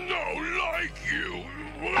 Grimlock, no like you.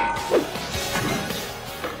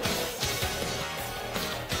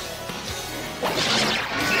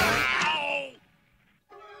 Ow!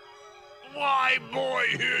 Why, boy,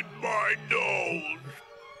 hit my nose.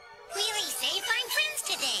 Really say fine friends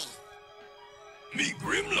today. Me,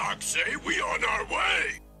 Grimlock, say we on our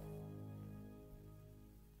way.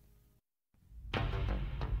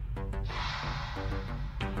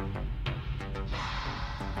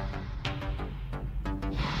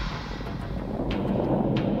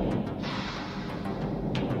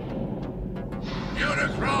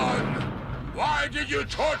 Unicron! Why did you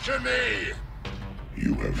torture me?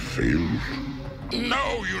 You have failed.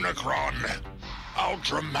 No, Unicron.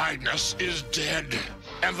 Ultra Magnus is dead,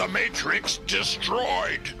 and the Matrix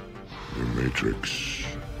destroyed. The Matrix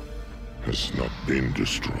has not been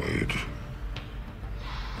destroyed.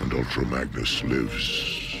 And Ultra Magnus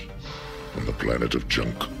lives on the planet of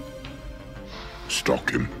junk.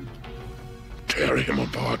 Stalk him. Tear him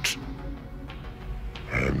apart.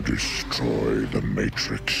 And destroy the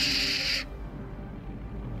Matrix.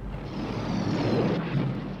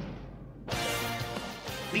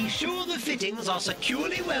 Be sure the fittings are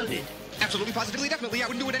securely welded. Absolutely, positively, definitely. I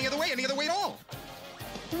wouldn't do it any other way at all.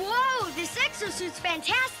 Whoa, this exosuit's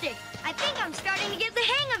fantastic. I think I'm starting to get the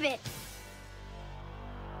hang of it.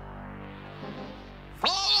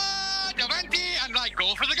 Forward, Avanti, and I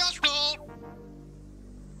go for the gusto.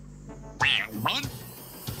 Run.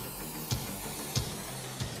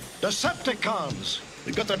 Decepticons!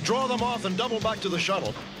 We've got to draw them off and double back to the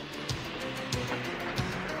shuttle.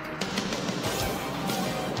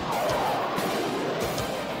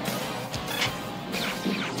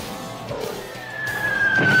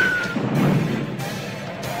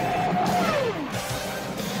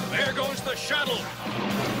 There goes the shuttle.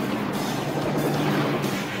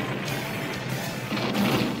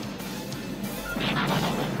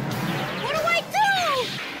 What do I do?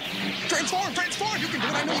 Transform! Transform! You can do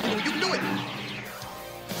it! I know you can do it! You can do it!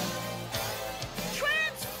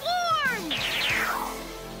 Transform!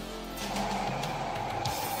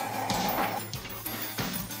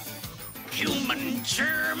 Human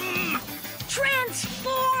germ.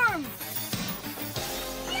 Transform!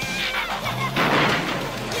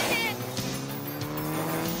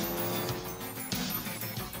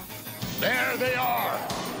 There they are.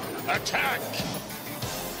 Attack!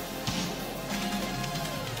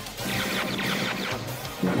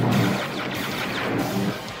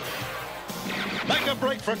 Make a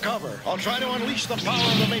break for cover. I'll try to unleash the power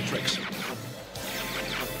of the Matrix.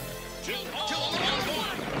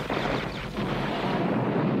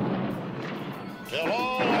 Till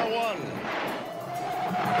all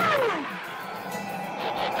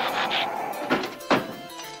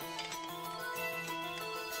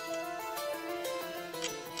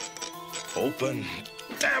Open!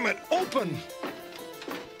 Damn it, open!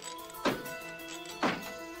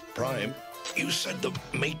 Prime, you said the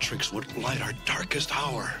Matrix would light our darkest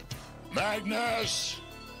hour. Magnus!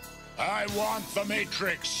 I want the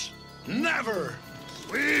Matrix! Never!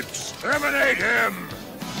 We exterminate him!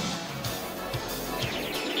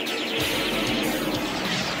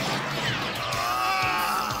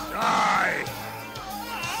 Die!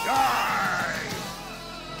 Die!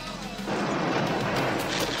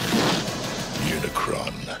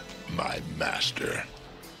 Unicron, my master.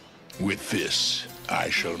 With this, I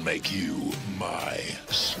shall make you my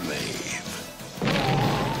slave.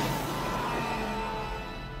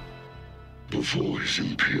 Before His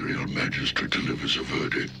Imperial Majesty delivers a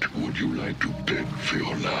verdict, would you like to beg for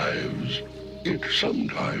your lives? It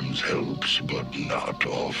sometimes helps, but not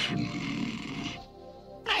often.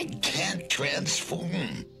 I can't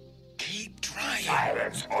transform. Keep trying.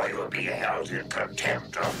 Silence, or you'll be held in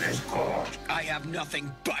contempt of this court. I have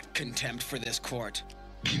nothing but contempt for this court.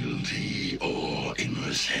 Guilty or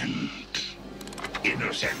innocent?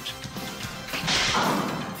 Innocent.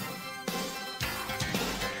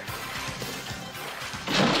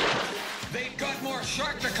 They've got more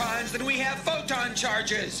Sharkticons than we have photon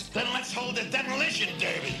charges. Then let's hold a demolition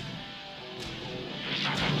derby.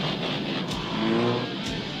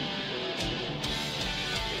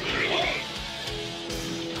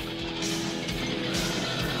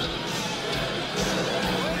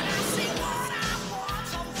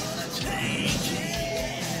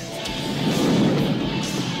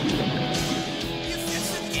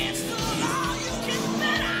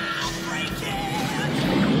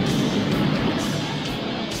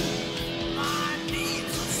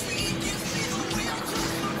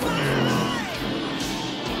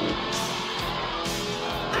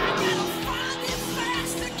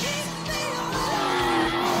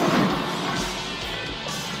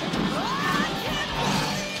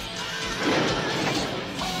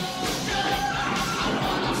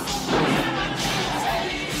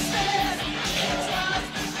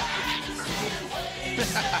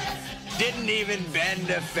 Didn't even bend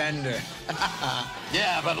a fender.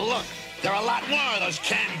 Yeah, but look, there are a lot more of those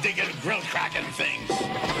can-digging, grill-cracking things.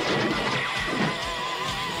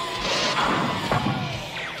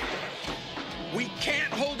 We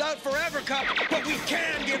can't hold out forever, Cup, but we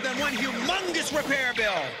can give them one humongous repair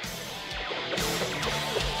bill.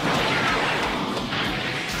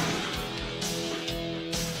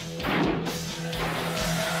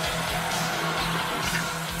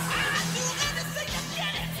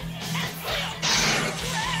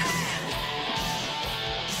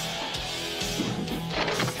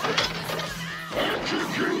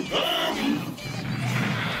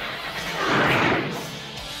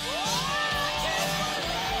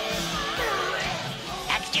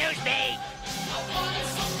 Excuse me.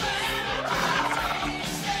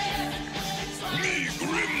 Me,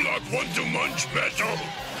 Grimlock, want to munch metal?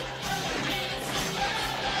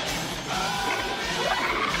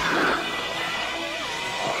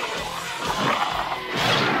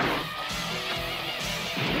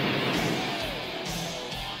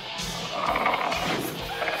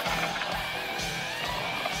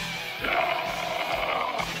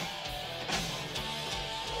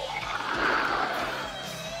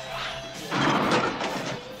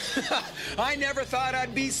 I never thought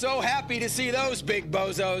I'd be so happy to see those big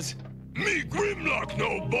bozos. Me Grimlock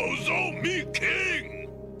no bozo, me king!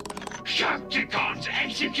 Sharkticons,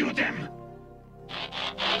 execute them!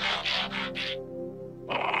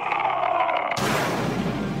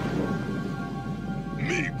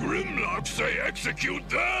 Me Grimlock say execute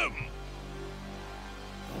them!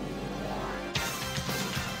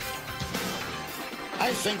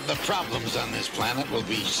 I think the problems on this planet will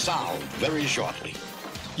be solved very shortly.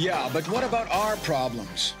 Yeah, but what about our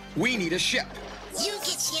problems? We need a ship. You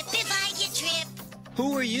get ship if I get trip.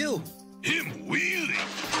 Who are you? Him Wheelie!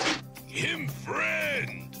 Him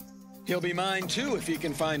friend! He'll be mine too if he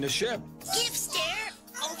can find a ship. Gifts there,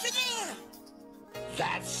 over there.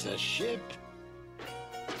 That's a ship.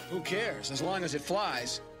 Who cares, as long as it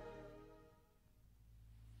flies.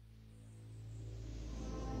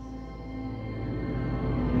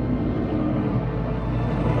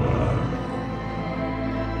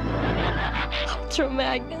 Ultra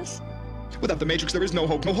Magnus. Without the Matrix, there is no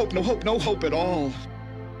hope, no hope, no hope, no hope at all.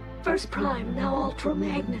 First Prime, now Ultra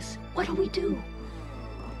Magnus. What'll we do?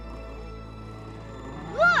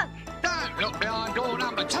 Look! Don't look behind door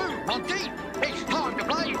number 2, Monty. It's time to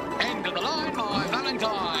play End of the Line, my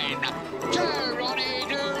Valentine. Do Ronnie,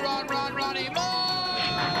 do run, run, Ronnie, more!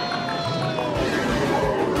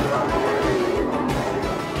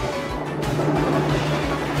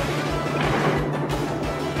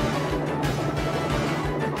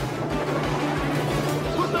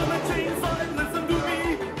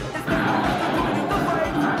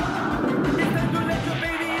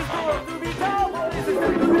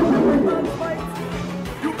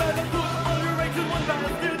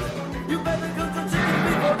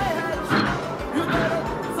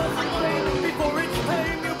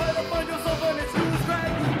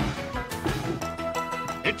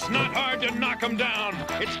 not hard to knock them down.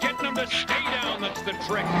 It's getting them to stay down that's the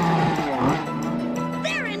trick.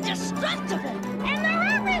 They're indestructible, and they're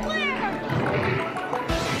everywhere!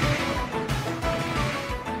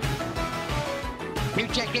 You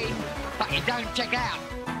check in, but you don't check out.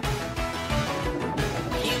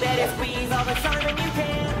 You better squeeze all the Simon you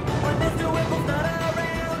can when Mr. Whipple's not around.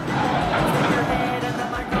 Stick your head in the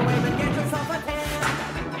microwave and get yourself a tan.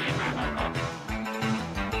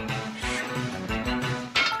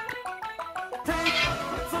 Take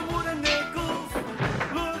some wooden nickels.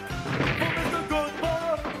 Look for Mr.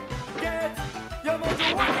 Goodbar. Get your mojo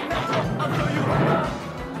working now. I'll show you how.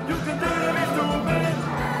 You can do to be stupid.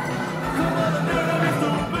 Come on and do to be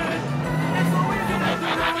stupid. It's so easy to do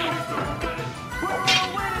to be stupid. We're all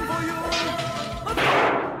waiting for you.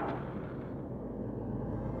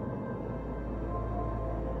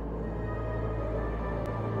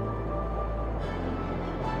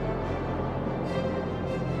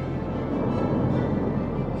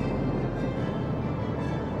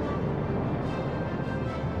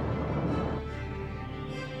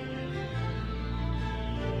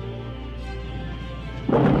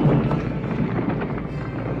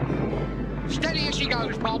 Steady as she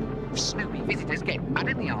goes, Bob. Snoopy visitors get mud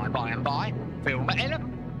in the eye by and by. Film at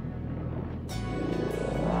 11.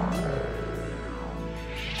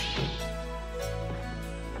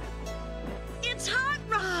 It's Hot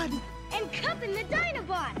Rod and Cupping the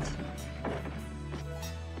Dinobot.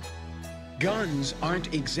 Guns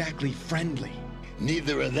aren't exactly friendly.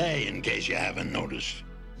 Neither are they, in case you haven't noticed.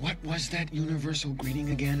 What was that universal greeting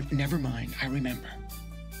again? Never mind, I remember.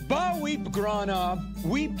 Ba weep grana,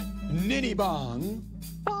 weep ninny bong.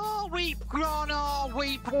 Ba weep grana,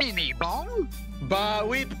 weep ninny bong. Ba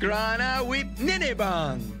weep grana, weep ninny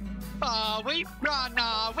bong. Ba weep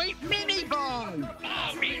grana, weep ninny bong.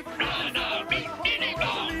 Ba weep grana, weep ninny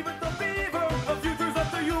bong. Leave it the beaver, the future's up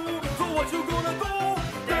to you. So what you gonna do?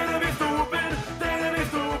 Dare to be stupid, dare to be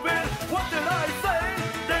stupid. What did I say?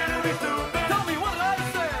 Dare to be stupid. Tell me what did I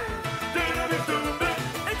say? Dare to be stupid.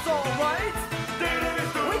 It's alright. Dare to be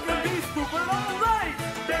stupid. We can be stupid all night.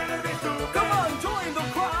 Dare to be stupid. Come on, join the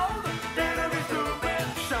crowd. Dare to be stupid.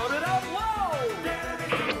 Shout it out loud. Dare to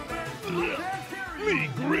be stupid. Me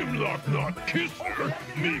Grimlock not kisser,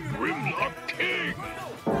 me Grimlock king.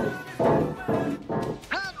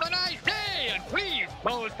 Have a nice day, and please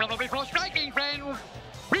pose cover before striking, friends.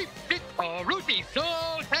 Reap it or rooty, so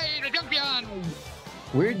say the junction.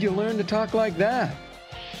 Where'd you learn to talk like that?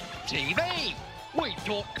 TV. We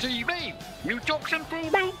talk TV. You talk some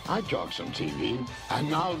TV. I talk some TV, and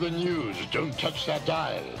now the news. Don't touch that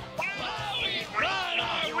dial.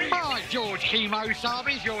 By George Chemo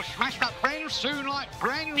Sabis, your smashed up friends soon like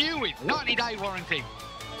brand new with 90-day warranty.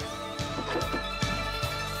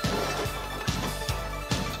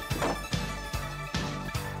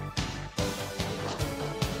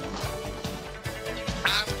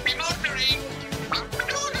 Happy motoring!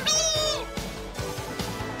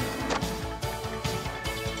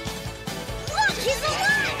 Look, he's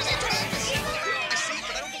alive!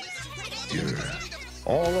 You're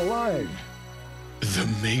all alive. The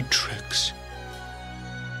Matrix.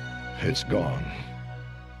 It's gone.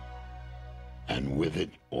 And with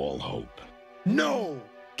it, all hope. No!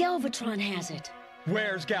 Galvatron has it.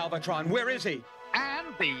 Where's Galvatron? Where is he? And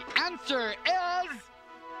the answer is...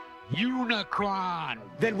 Unicron.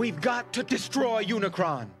 Then we've got to destroy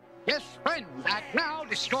Unicron. Yes, friends, act now,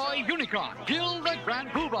 destroy Unicron. Kill the Grand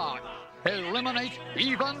Poobah. Eliminate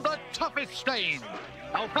even the toughest stain.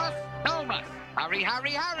 No fuss, no muss. Hurry,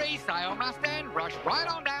 hurry, hurry, sail must end. Rush right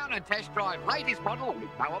on down and test drive latest model with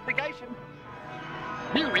no obligation.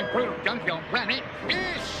 New improved Junkyard Planet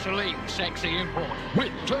is sleek, sexy import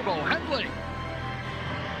with turbo handling.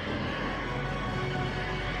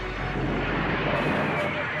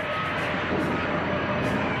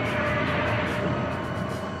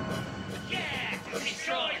 Yeah!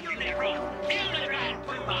 Destroy Unicron! Kill the Grand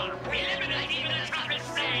Poobah! Eliminate even the toughest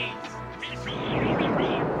stains! Destroy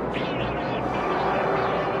Unicron! Kill the Grand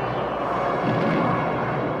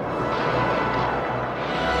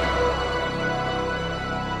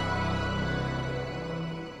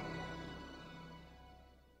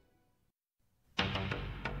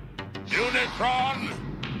Unicron!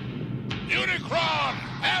 Unicron!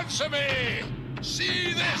 Answer me!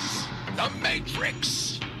 See this? The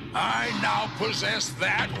Matrix! I now possess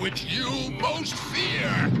that which you most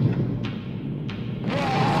fear!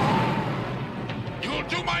 You'll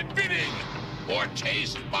do my bidding, or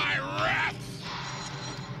taste my wrath!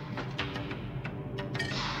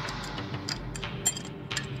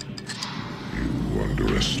 You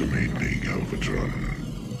underestimate me, Galvatron.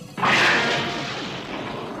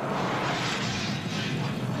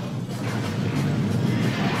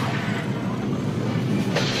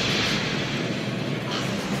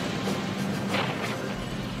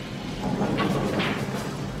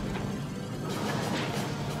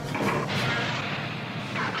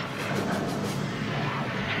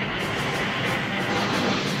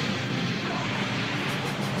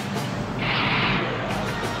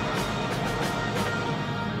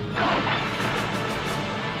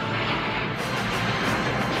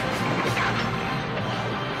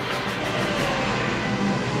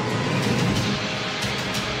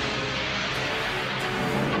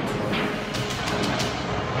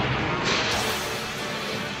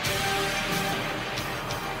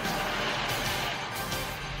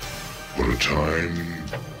 time,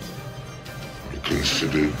 I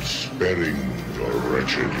considered sparing your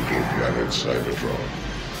wretched little planet Cybertron.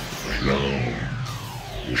 But now,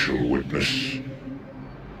 you shall witness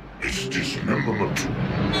its dismemberment.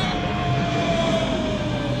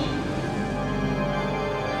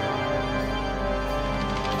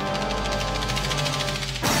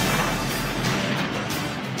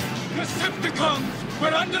 Decepticons!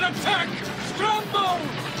 We're under attack! Scramble!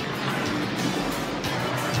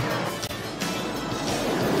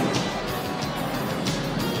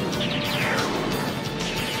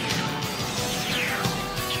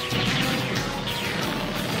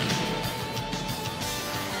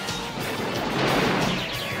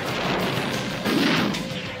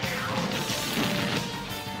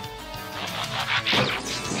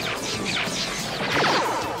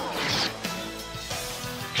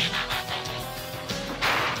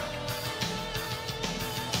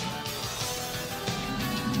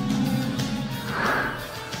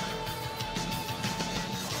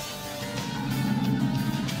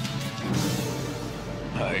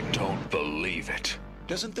 I don't believe it.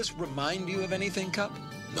 Doesn't this remind you of anything, Cup?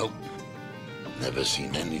 Nope. Never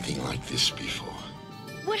seen anything like this before.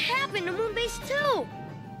 What happened to Moonbase 2?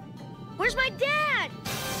 Where's my dad?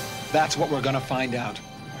 That's what we're gonna find out.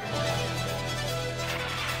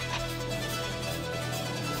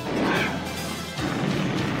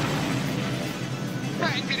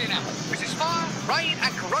 Patented enough. This is fire, rain,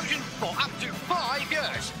 and corrosion for up to 5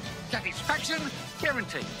 years. Satisfaction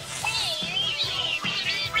guaranteed.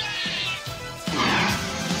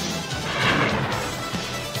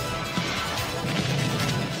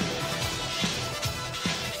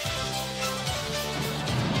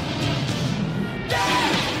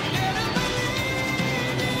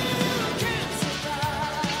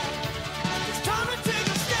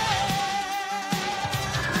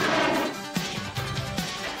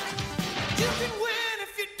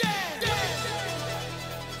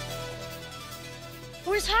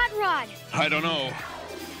 Where's Hot Rod? I don't know,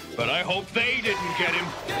 but I hope they didn't get him.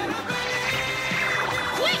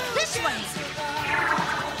 Quick, this way!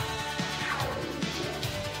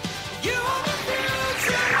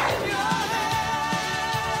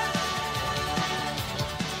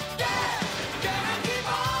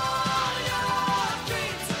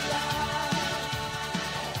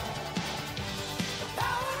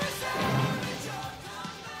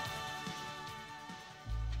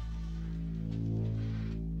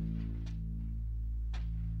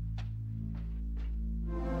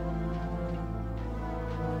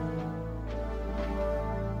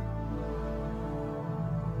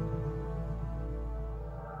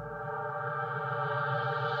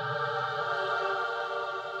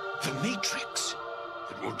 The Matrix.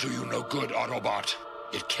 It will do you no good, Autobot.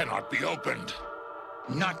 It cannot be opened.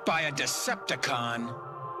 Not by a Decepticon.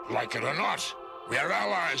 Like it or not, we are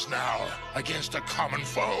allies now against a common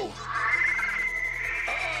foe.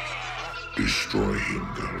 Destroy him,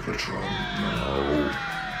 Galvatron, now,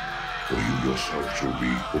 or you yourself shall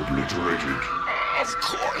be obliterated. Of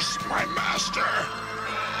course, my master.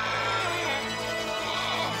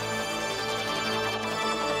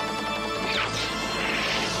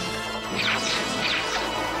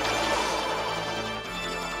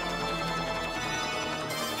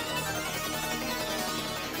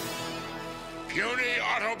 Puny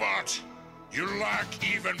Autobot, you lack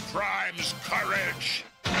even Prime's courage.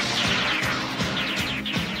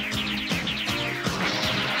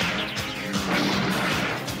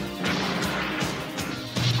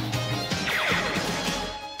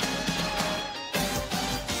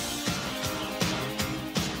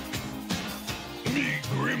 Me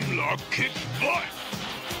Grimlock kick butt.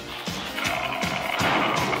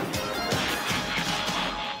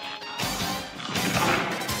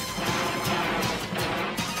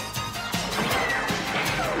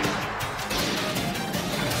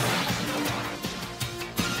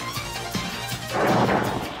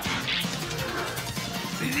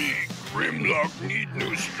 Grimlock need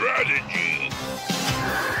new strategy.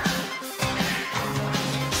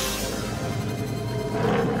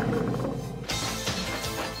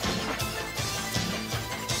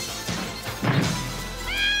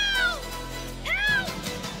 Help! Help!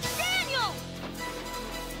 Daniel!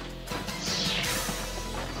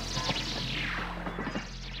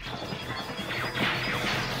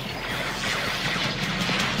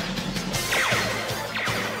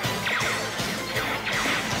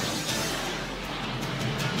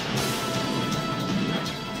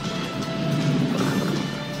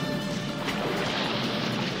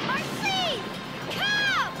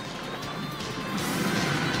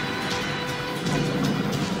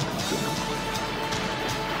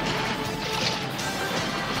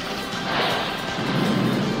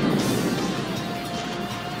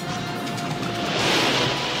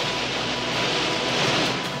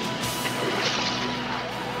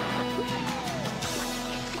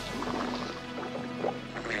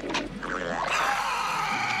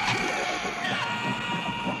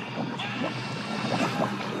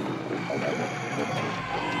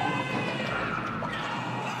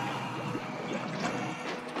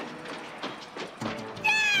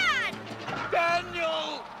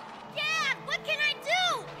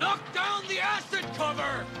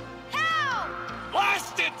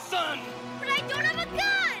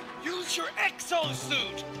 patrol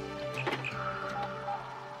suit!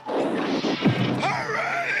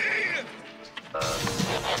 Hurry!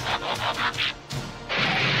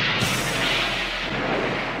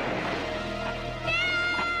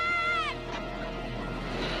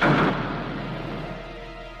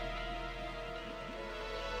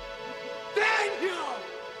 Daniel!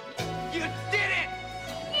 You did it!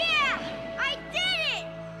 Yeah, I did it!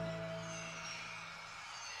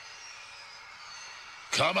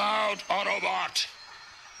 Come out, Autobot!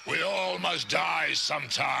 We all must die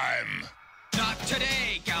sometime. Not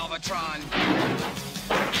today, Galvatron.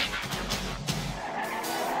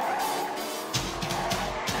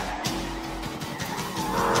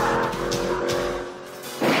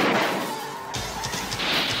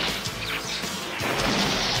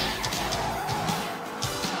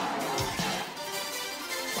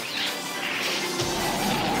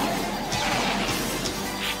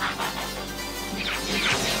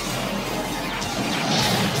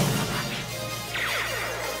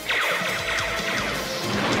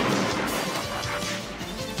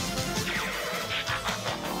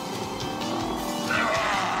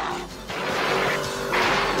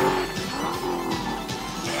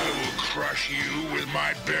 You with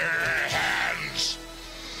my bare hands.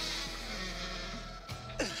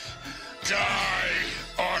 Die,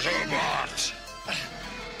 Autobot!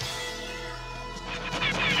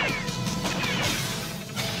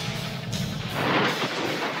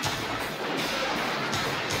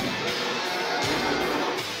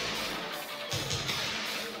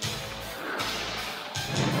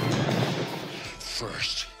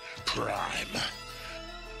 First, Prime.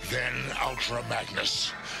 Then Ultra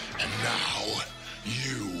Magnus. And now,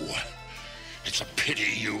 you. It's a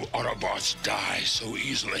pity you Autobots die so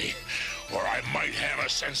easily, or I might have a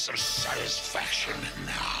sense of satisfaction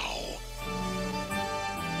now.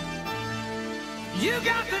 You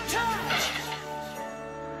got the touch!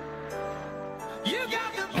 You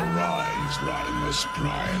got the power! Arise, Rodimus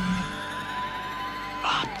Prime.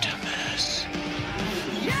 Optimus.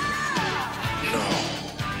 Yeah! No.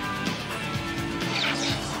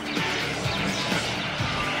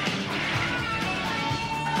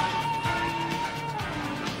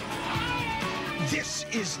 This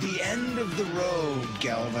is the end of the road,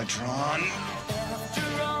 Galvatron.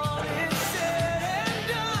 After all is said and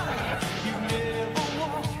done, you never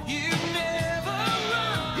walk, you never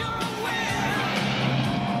run, you're a winner.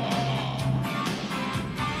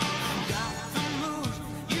 Got the moves,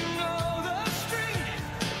 you know the street.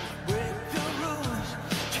 Break the rules,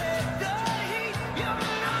 take the heat, you're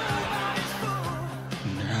nobody's fool.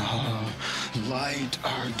 Now, light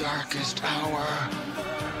our darkest hour.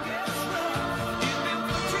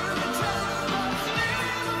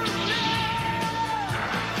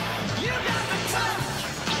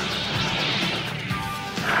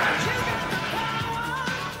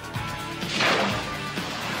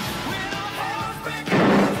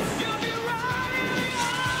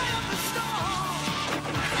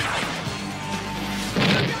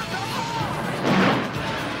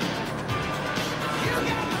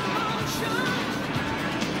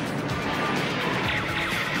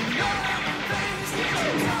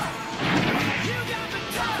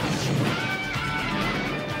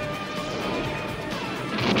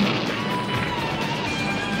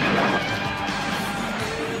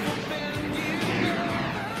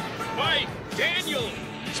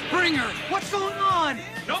 Springer, what's going on?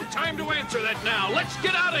 No time to answer that now. Let's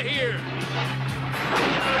get out of here.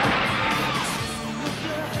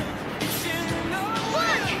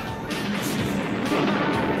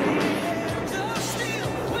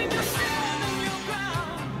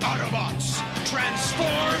 Autobots,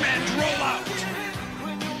 transform and roll out!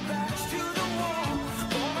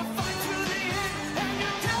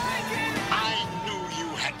 I knew you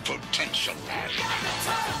had potential, man.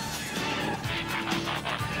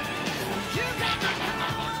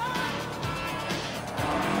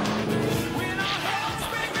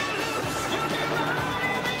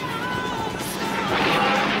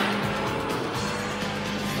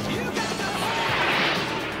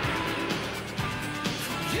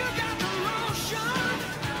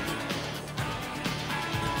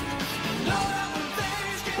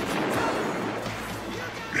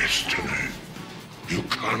 Destiny, you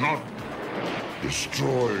cannot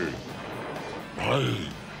destroy my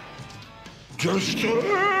destiny.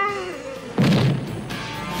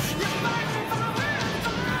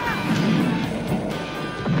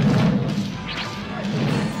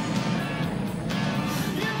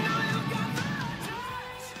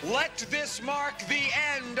 Let this mark the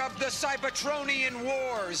end of the Cybertronian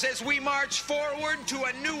Wars as we march forward to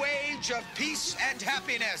a new age of peace and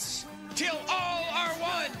happiness. Till all are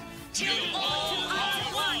one, You all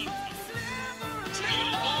are one. You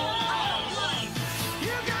all are one.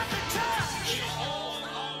 You got the touch. You all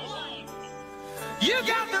are one. You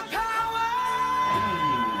got the power.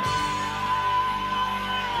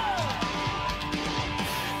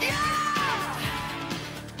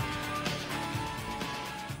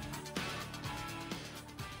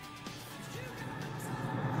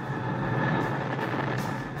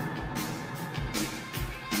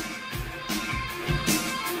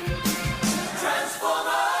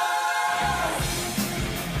 Transformers!